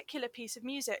this particular piece of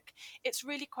music, it's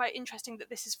really quite interesting that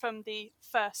this is from the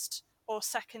 1st or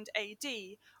 2nd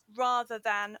AD rather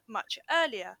than much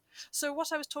earlier. So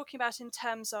what I was talking about in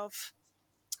terms of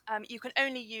you can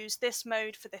only use this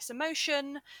mode for this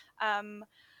emotion,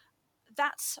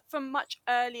 that's from much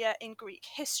earlier in Greek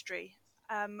history.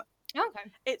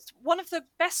 Okay. It's one of the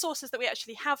best sources that we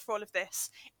actually have for all of this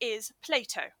is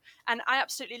Plato. And I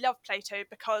absolutely love Plato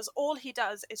because all he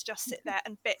does is just sit there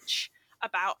and bitch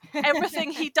about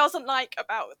everything he doesn't like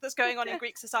about that's going on in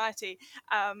Greek society.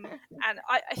 And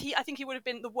I think he would have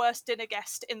been the worst dinner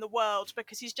guest in the world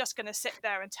because he's just going to sit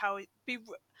there and be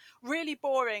really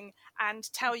boring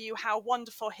and tell you how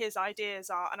wonderful his ideas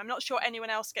are. And I'm not sure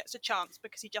anyone else gets a chance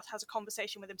because he just has a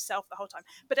conversation with himself the whole time.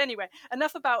 But anyway,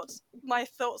 enough about my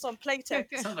thoughts on Plato.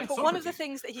 Sounds like But one of the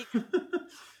Socrates. things that he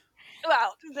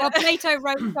Well, Plato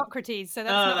wrote Socrates, so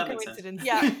that's not that a makes sense. coincidence.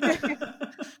 Yeah.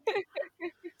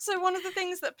 So one of the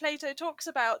things that Plato talks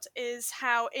about is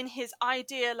how in his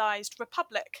idealized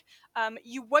republic,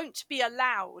 you won't be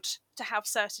allowed to have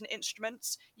certain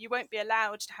instruments, you won't be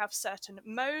allowed to have certain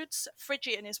modes.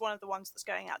 Phrygian is one of the ones that's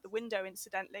going out the window,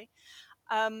 incidentally.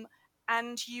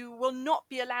 And you will not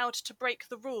be allowed to break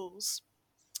the rules.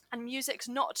 And music's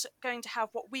not going to have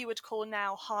what we would call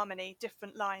now harmony,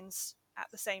 different lines at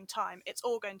the same time. It's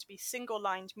all going to be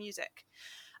single-lined music.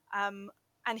 And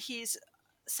he's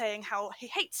saying how he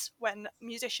hates when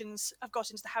musicians have got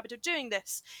into the habit of doing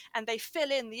this and they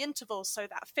fill in the intervals. So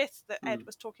that fifth that Ed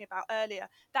was talking about earlier,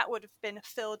 that would have been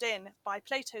filled in by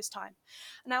Plato's time.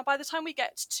 Now, by the time we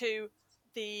get to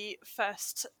the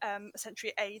 1st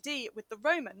century AD with the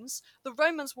Romans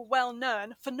were well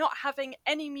known for not having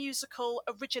any musical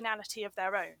originality of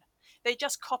their own. They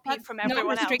just copied from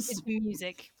everyone not restricted else. to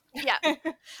music. Yeah.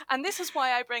 And this is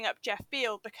why I bring up Jeff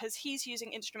Beal, because he's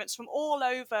using instruments from all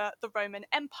over the Roman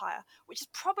Empire, which is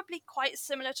probably quite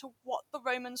similar to what the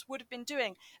Romans would have been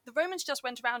doing. The Romans just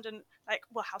went around and like,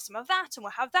 we'll have some of that and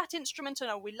we'll have that instrument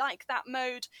and oh, we like that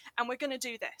mode and we're going to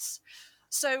do this.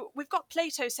 So we've got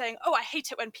Plato saying, oh, I hate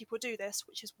it when people do this,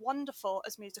 which is wonderful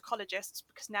as musicologists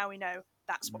because now we know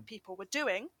that's what people were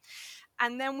doing.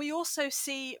 And then we also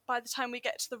see by the time we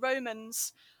get to the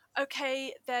Romans,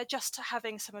 okay, they're just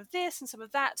having some of this and some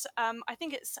of that. I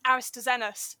think it's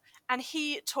Aristoxenus, and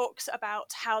he talks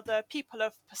about how the people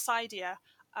of Pisidia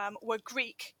were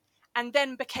Greek and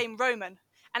then became Roman.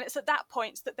 And it's at that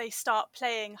point that they start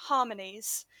playing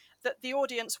harmonies that the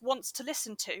audience wants to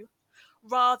listen to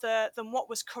rather than what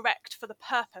was correct for the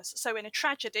purpose. So in a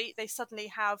tragedy, they suddenly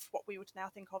have what we would now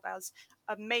think of as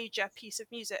a major piece of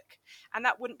music, and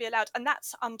that wouldn't be allowed. And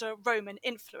that's under Roman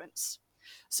influence.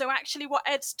 So actually what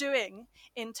Ed's doing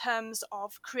in terms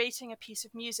of creating a piece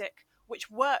of music which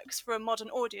works for a modern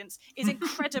audience is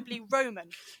incredibly Roman,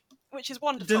 which is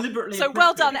wonderful. Deliberately so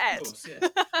well done, appropriate, Ed. of course,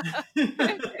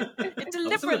 yes. It's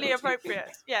deliberately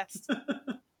appropriate, yes.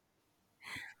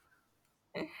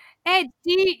 Ed,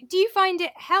 do you find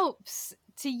it helps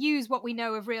to use what we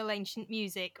know of real ancient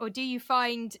music, or do you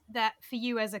find that for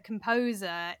you as a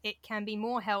composer it can be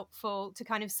more helpful to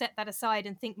kind of set that aside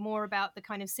and think more about the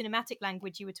kind of cinematic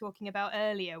language you were talking about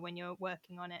earlier when you're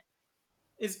working on it?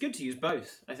 It's good to use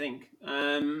both, I think.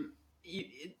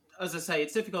 As I say,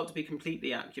 it's difficult to be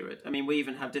completely accurate. I mean, we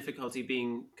even have difficulty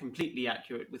being completely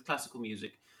accurate with classical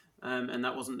music, and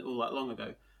that wasn't all that long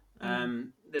ago.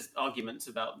 There's arguments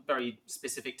about very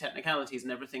specific technicalities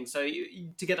and everything, so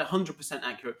to get 100%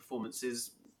 accurate performance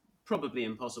is probably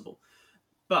impossible.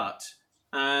 But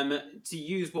to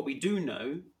use what we do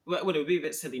know, well, it would be a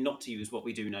bit silly not to use what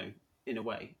we do know, in a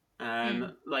way.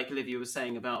 Like Olivia was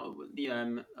saying about the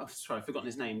I've forgotten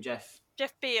his name, Jeff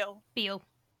Beal.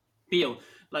 Beale,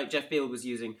 like Jeff Beale was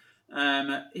using.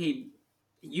 He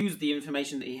used the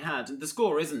information that he had. The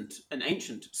score isn't an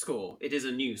ancient score; it is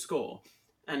a new score,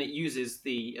 and it uses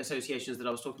the associations that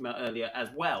I was talking about earlier, as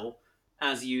well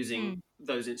as using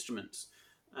those instruments.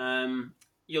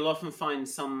 You'll often find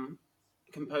some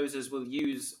composers will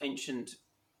use ancient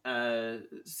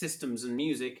systems and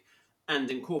music and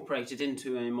incorporate it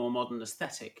into a more modern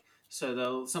aesthetic. So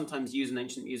they'll sometimes use an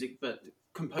ancient music, but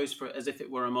compose for it as if it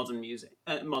were a modern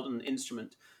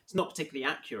instrument. It's not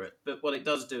particularly accurate, but what it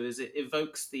does do is it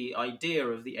evokes the idea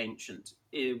of the ancient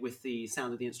with the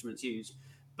sound of the instruments used,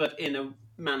 but in a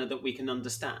manner that we can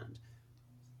understand.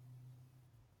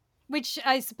 Which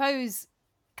I suppose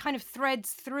kind of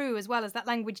threads through as well as that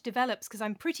language develops, because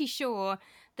I'm pretty sure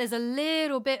there's a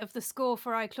little bit of the score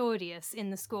for I, Claudius in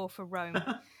the score for Rome.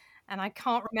 And I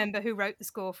can't remember who wrote the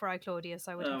score for I, Claudius.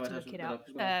 I would have to look it up.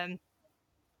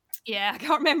 Yeah, I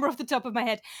can't remember off the top of my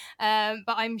head.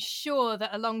 But I'm sure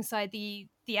that alongside the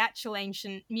actual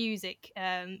ancient music,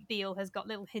 Beale has got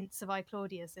little hints of I,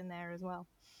 Claudius in there as well.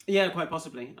 Yeah, quite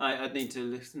possibly. I'd need to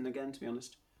listen again, to be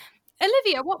honest.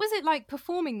 Olivia, what was it like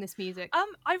performing this music?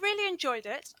 I really enjoyed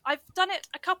it. I've done it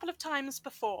a couple of times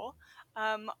before.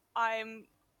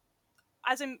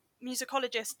 As a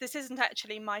musicologist, this isn't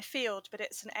actually my field, but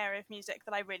it's an area of music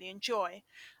that I really enjoy.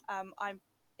 I'm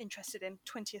interested in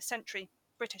 20th century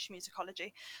British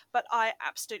musicology, but I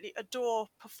absolutely adore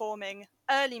performing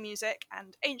early music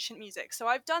and ancient music. So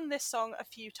I've done this song a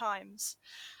few times,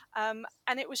 and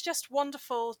it was just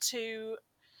wonderful to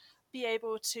be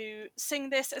able to sing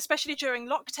this, especially during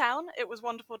lockdown. It was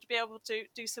wonderful to be able to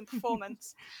do some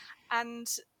performance and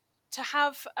to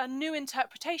have a new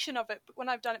interpretation of it. But when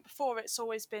I've done it before, it's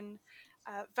always been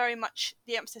very much,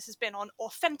 the emphasis has been on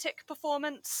authentic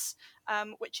performance,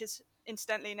 which is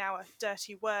incidentally now a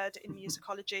dirty word in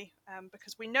musicology,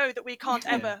 because we know that we can't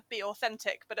ever be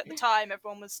authentic, but at the time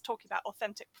everyone was talking about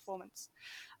authentic performance.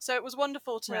 So it was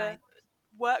wonderful to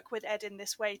work with Ed in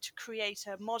this way to create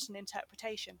a modern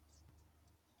interpretation.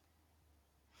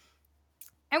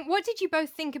 And what did you both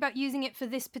think about using it for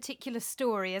this particular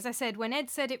story? As I said, when Ed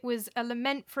said it was a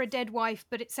lament for a dead wife,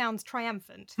 but it sounds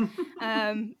triumphant,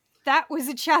 that was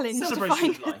a challenge to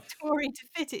find a story to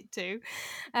fit it to.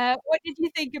 What did you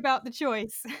think about the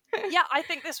choice? Yeah, I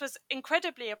think this was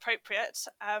incredibly appropriate.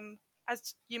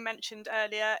 As you mentioned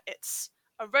earlier, it's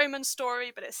a Roman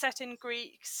story, but it's set in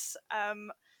Greeks.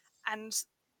 Well,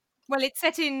 it's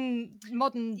set in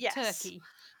modern Turkey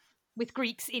with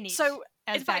Greeks in it. So,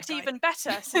 in fact, even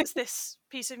better, since this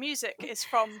piece of music is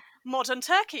from modern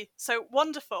Turkey. So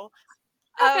wonderful.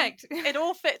 Perfect. It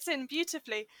all fits in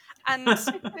beautifully. And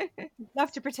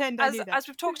love to pretend I knew that. As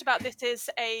we've talked about, this is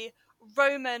a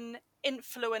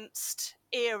Roman-influenced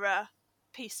era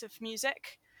piece of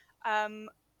music. And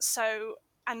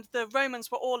the Romans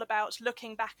were all about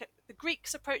looking back at the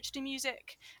Greeks' approach to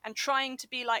music and trying to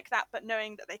be like that, but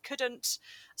knowing that they couldn't.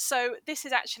 So this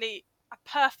is actually a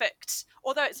perfect,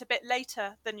 although it's a bit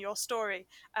later than your story,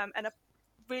 and a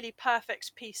really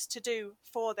perfect piece to do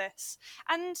for this.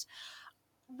 And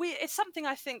it's something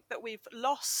I think that we've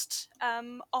lost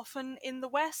often in the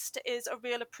West, is a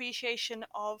real appreciation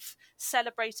of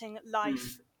celebrating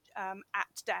life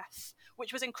at death,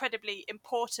 which was incredibly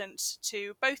important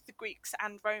to both the Greeks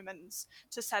and Romans,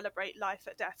 to celebrate life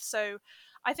at death. So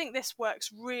I think this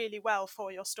works really well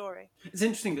for your story. It's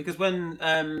interesting because when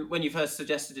you first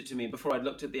suggested it to me, before I'd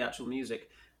looked at the actual music,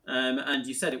 and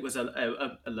you said it was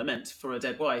a lament for a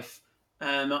dead wife,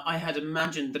 I had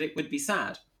imagined that it would be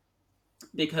sad,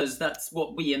 because that's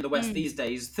what we in the West these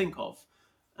days think of,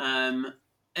 and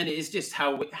it is just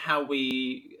how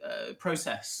we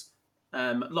process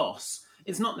loss.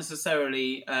 It's not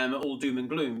necessarily all doom and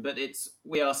gloom, but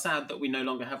we are sad that we no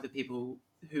longer have the people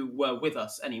who were with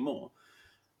us anymore.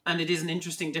 And it is an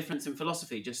interesting difference in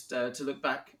philosophy, just to look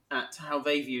back at how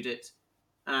they viewed it,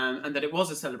 and that it was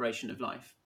a celebration of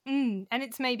life. And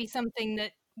it's maybe something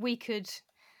that we could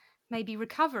maybe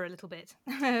recover a little bit.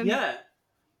 Yeah.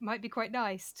 Might be quite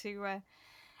nice to... and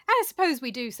I suppose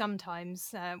we do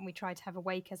sometimes. We try to have a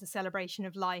wake as a celebration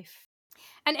of life.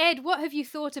 And Ed, what have you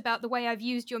thought about the way I've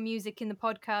used your music in the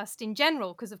podcast in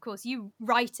general? Because, of course, you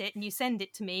write it and you send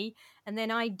it to me, and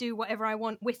then I do whatever I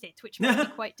want with it, which might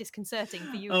be quite disconcerting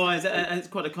for you. It's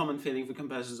quite a common feeling for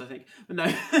composers, I think. But no,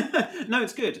 no,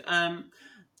 it's good.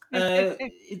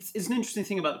 It's an interesting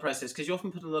thing about the process, because you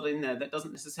often put a lot in there that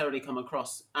doesn't necessarily come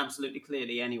across absolutely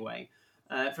clearly anyway.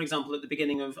 For example, at the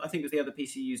beginning of, I think it was the other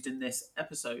piece you used in this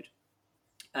episode,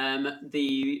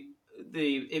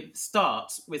 it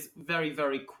starts with very,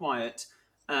 very quiet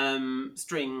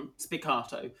string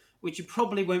spiccato, which you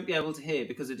probably won't be able to hear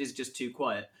because it is just too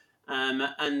quiet.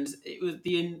 And it was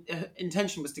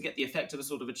intention was to get the effect of a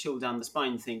sort of a chill down the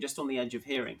spine thing, just on the edge of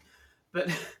hearing. But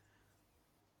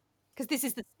because this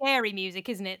is the scary music,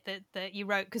 isn't it, that you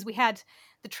wrote? Because we had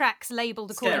the tracks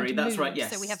labelled according scary, to that's moods. right,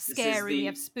 yes. So we have This is scary, we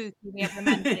have spooky, we have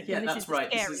romantic, yeah, and this that's is the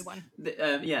right. scary one.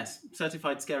 Yes,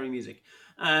 certified scary music.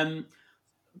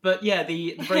 But yeah,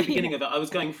 the very beginning of it, I was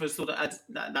going for sort of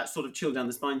that sort of chill down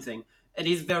the spine thing. It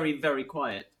is very, very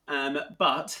quiet,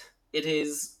 but it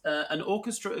is an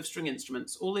orchestra of string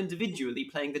instruments, all individually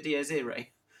playing the Dies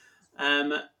Irae,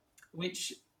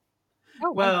 which,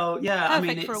 Oh, well, yeah, I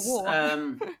mean, perfect for a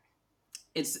war.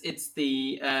 it's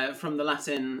the from the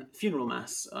Latin funeral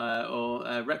mass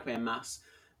or requiem mass.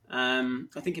 I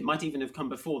think it might even have come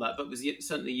before that, but was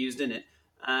certainly used in it.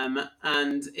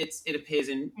 And it appears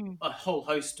in a whole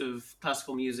host of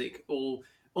classical music, all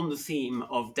on the theme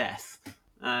of death.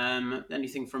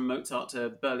 Anything from Mozart to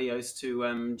Berlioz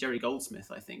to Jerry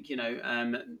Goldsmith, I think.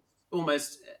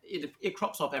 Almost it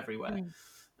crops up everywhere.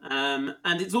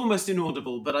 And it's almost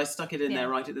inaudible, but I stuck it in there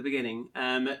right at the beginning,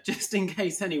 just in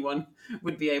case anyone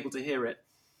would be able to hear it.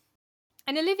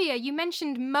 And Olivia, you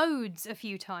mentioned modes a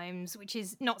few times, which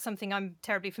is not something I'm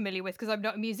terribly familiar with because I'm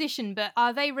not a musician, but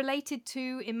are they related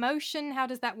to emotion? How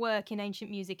does that work in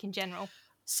ancient music in general?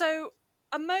 So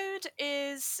a mode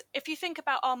is, if you think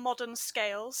about our modern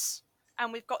scales,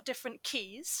 and we've got different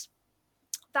keys,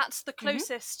 that's the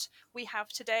closest we have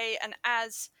today. And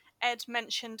as Ed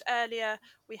mentioned earlier,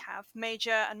 we have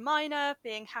major and minor,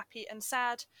 being happy and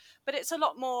sad, but it's a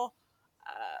lot more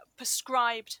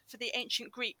prescribed for the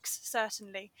ancient Greeks,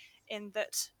 certainly, in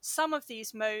that some of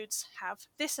these modes have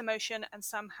this emotion and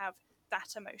some have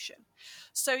that emotion.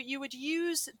 So you would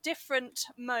use different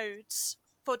modes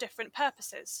for different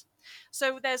purposes.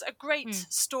 So there's a great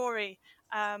story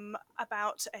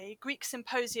about a Greek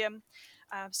symposium,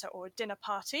 or a dinner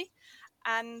party,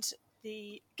 and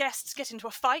the guests get into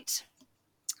a fight,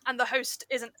 and the host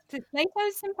isn't. Is it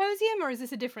Plato's symposium, or is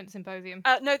this a different symposium?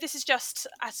 No, this is just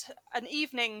at an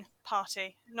evening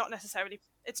party, not necessarily.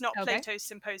 It's not Plato's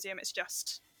symposium, it's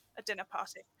just a dinner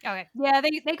party. Okay. Yeah,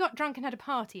 they got drunk and had a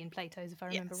party in Plato's, if I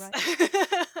remember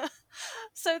right.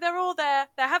 So they're all there,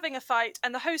 they're having a fight,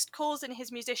 and the host calls in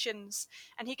his musicians,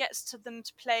 and he gets them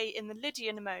to play in the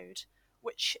Lydian mode,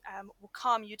 which will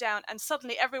calm you down, and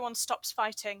suddenly everyone stops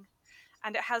fighting,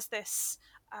 and it has this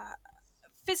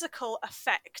physical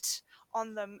effect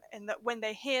on them in that when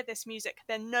they hear this music,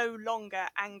 they're no longer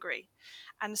angry.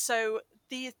 And so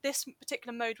this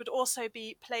particular mode would also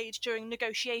be played during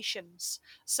negotiations,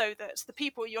 so that the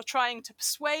people you're trying to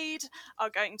persuade are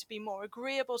going to be more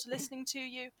agreeable to listening to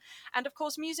you. And of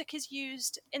course, music is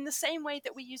used in the same way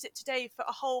that we use it today for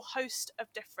a whole host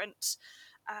of different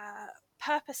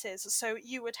purposes. So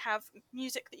you would have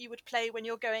music that you would play when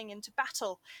you're going into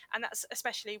battle, and that's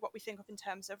especially what we think of in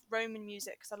terms of Roman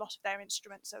music, because a lot of their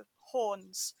instruments are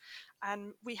horns.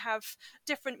 And we have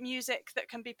different music that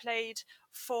can be played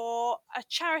for a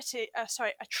tragedy,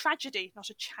 not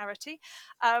a charity.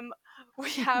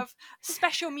 We have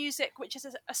special music which is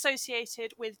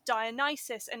associated with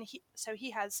Dionysus, and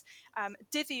he has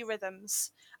dithy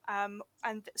rhythms,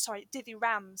 dithy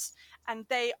rams, and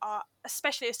they are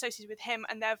especially associated with him,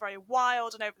 and they're very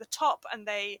wild and over the top, and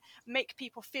they make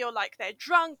people feel like they're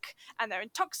drunk and they're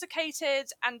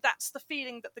intoxicated, and that's the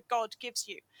feeling that the god gives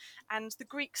you. And the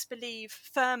Greeks believe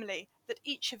firmly that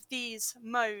each of these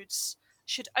modes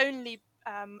should only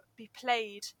be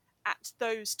played at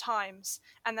those times.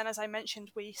 And then, as I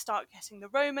mentioned, we start getting the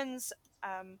Romans,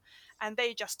 and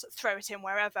they just throw it in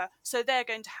wherever. So they're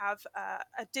going to have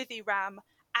a dithy ram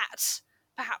at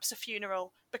perhaps a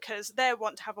funeral, because they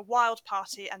want to have a wild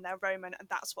party and they're Roman and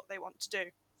that's what they want to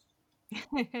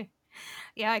do.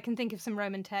 Yeah, I can think of some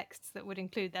Roman texts that would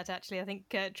include that, actually. I think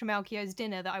Trimalchio's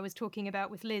dinner that I was talking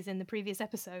about with Liz in the previous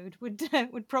episode would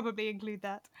probably include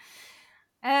that.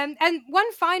 And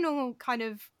one final kind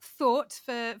of thought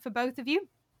for both of you.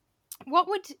 What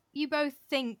would you both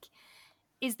think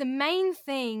is the main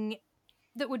thing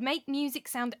that would make music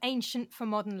sound ancient for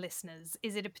modern listeners?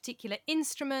 Is it a particular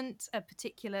instrument, a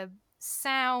particular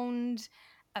sound,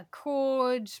 a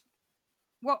chord?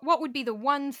 What would be the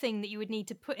one thing that you would need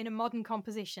to put in a modern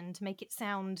composition to make it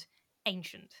sound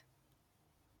ancient?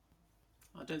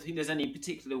 I don't think there's any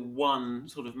particular one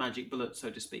sort of magic bullet,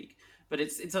 so to speak. But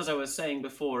it's as I was saying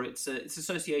before, it's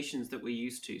associations that we're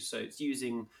used to. So it's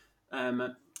using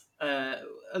a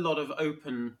lot of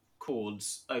open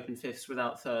chords, open fifths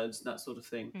without thirds, that sort of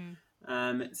thing.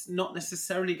 It's not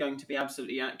necessarily going to be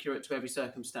absolutely accurate to every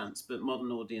circumstance, but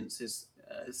modern audiences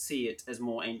see it as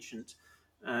more ancient.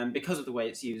 because of the way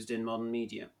it's used in modern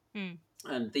media. Mm.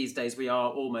 And these days we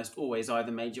are almost always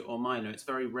either major or minor. It's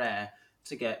very rare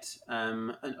to get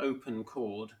an open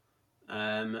chord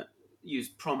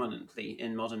used prominently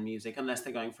in modern music unless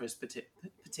they're going for a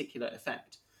particular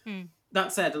effect. Mm.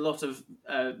 That said, a lot of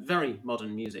very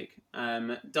modern music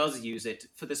does use it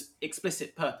for this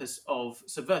explicit purpose of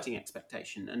subverting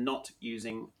expectation and not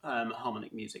using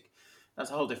harmonic music.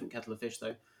 That's a whole different kettle of fish,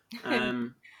 though.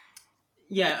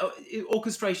 Yeah,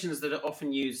 orchestrations that are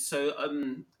often used. So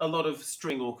a lot of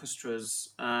string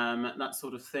orchestras, that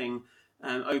sort of thing.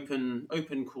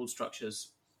 Open chord structures.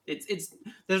 It's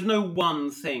there's no one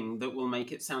thing that will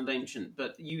make it sound ancient,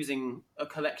 but using a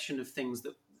collection of things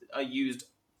that are used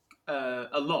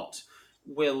a lot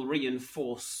will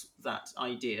reinforce that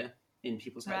idea in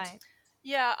people's heads. Right.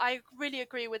 Yeah, I really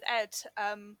agree with Ed.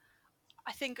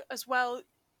 I think as well,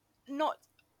 not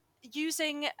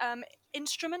using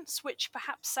instruments which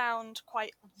perhaps sound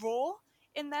quite raw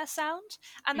in their sound,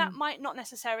 and that might not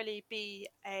necessarily be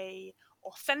a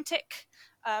authentic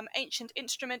ancient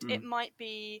instrument. It might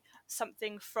be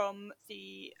something from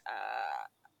the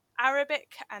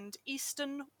Arabic and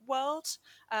Eastern world,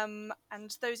 and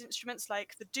those instruments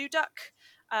like the duduk,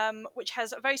 which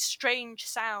has a very strange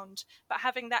sound, but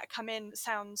having that come in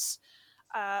sounds.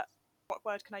 What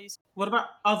word can I use? What about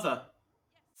other?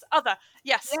 Other,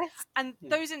 yes. Yes. And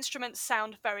those instruments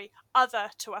sound very other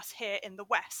to us here in the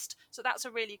West. So that's a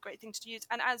really great thing to use.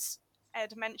 And as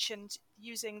Ed mentioned,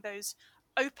 using those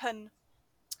open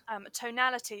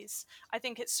tonalities, I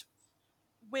think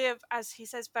we're, as he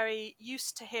says, very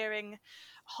used to hearing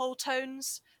whole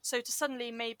tones. So to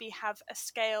suddenly maybe have a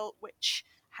scale which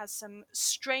has some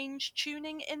strange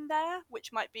tuning in there,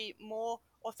 which might be more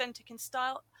authentic in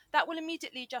style, that will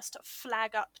immediately just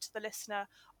flag up to the listener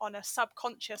on a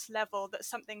subconscious level that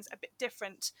something's a bit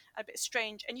different, a bit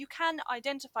strange, and you can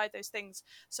identify those things.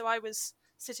 So I was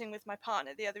sitting with my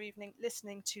partner the other evening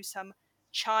listening to some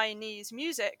Chinese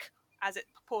music, as it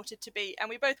purported to be, and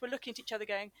we both were looking at each other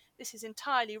going, this is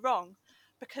entirely wrong,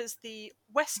 because the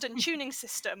Western tuning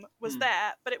system was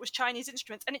there, but it was Chinese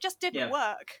instruments, and it just didn't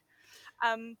work.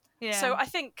 So I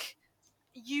think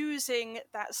using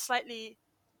that slightly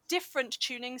different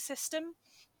tuning system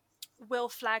will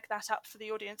flag that up for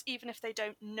the audience, even if they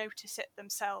don't notice it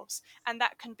themselves. And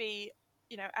that can be,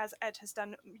 as Ed has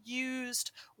done,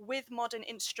 used with modern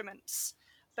instruments,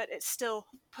 but it's still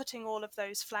putting all of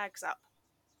those flags up.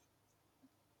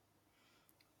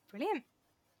 Brilliant.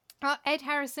 Ed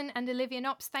Harrison and Olivia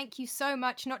Knops, thank you so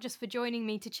much, not just for joining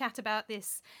me to chat about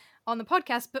this on the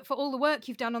podcast, but for all the work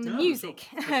you've done on the music.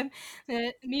 Sure.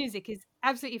 The music is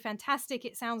absolutely fantastic.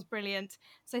 It sounds brilliant.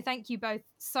 So thank you both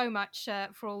so much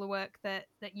for all the work that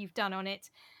you've done on it.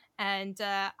 And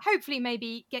hopefully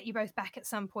maybe get you both back at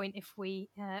some point if we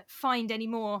find any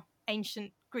more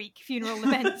ancient Greek funeral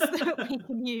events that we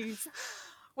can use.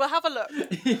 We'll have a look.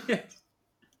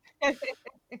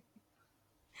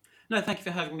 No, thank you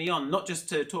for having me on, not just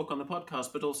to talk on the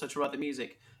podcast, but also to write the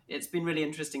music. It's been really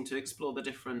interesting to explore the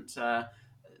different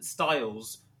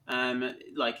styles,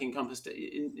 like encompassed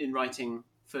in writing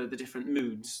for the different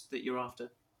moods that you're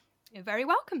after. You're very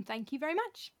welcome. Thank you very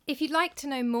much. If you'd like to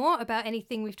know more about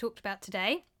anything we've talked about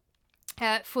today,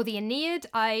 for the Aeneid,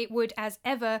 I would, as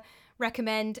ever,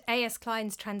 recommend A.S.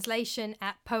 Klein's translation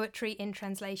at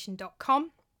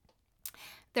poetryintranslation.com.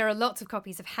 There are lots of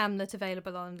copies of Hamlet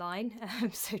available online,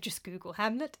 so just Google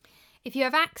Hamlet. If you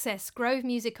have access, Grove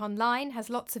Music Online has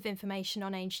lots of information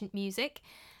on ancient music.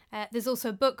 There's also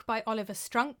a book by Oliver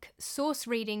Strunk, Source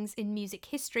Readings in Music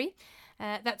History.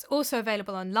 That's also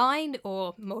available online,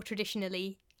 or more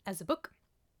traditionally, as a book.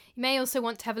 You may also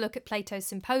want to have a look at Plato's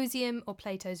Symposium or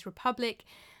Plato's Republic.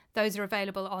 Those are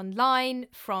available online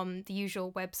from the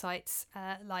usual websites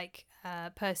like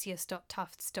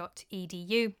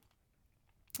perseus.tufts.edu.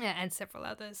 And several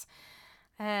others.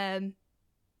 And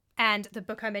the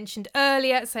book I mentioned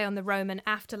earlier, say on the Roman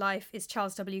afterlife, is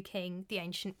Charles W. King, The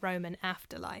Ancient Roman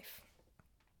Afterlife.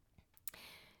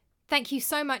 Thank you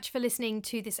so much for listening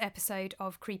to this episode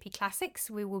of Creepy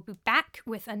Classics. We will be back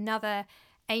with another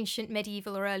ancient,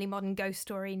 medieval, or early modern ghost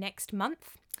story next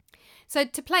month. So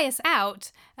to play us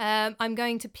out, I'm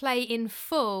going to play in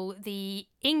full the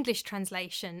English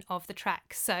translation of the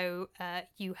track. So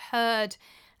you heard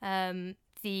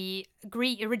the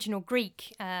original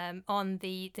Greek on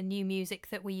the new music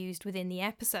that we used within the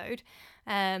episode.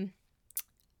 I'm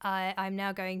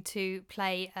now going to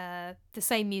play the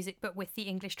same music but with the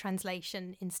English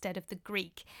translation instead of the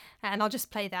Greek. And I'll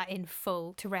just play that in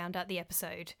full to round out the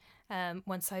episode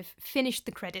once I've finished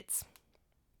the credits.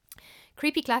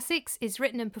 Creepy Classics is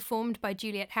written and performed by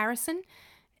Juliet Harrison.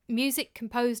 Music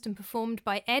composed and performed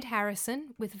by Ed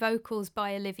Harrison, with vocals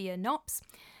by Olivia Knops.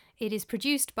 It is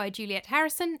produced by Juliet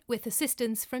Harrison, with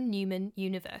assistance from Newman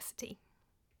University.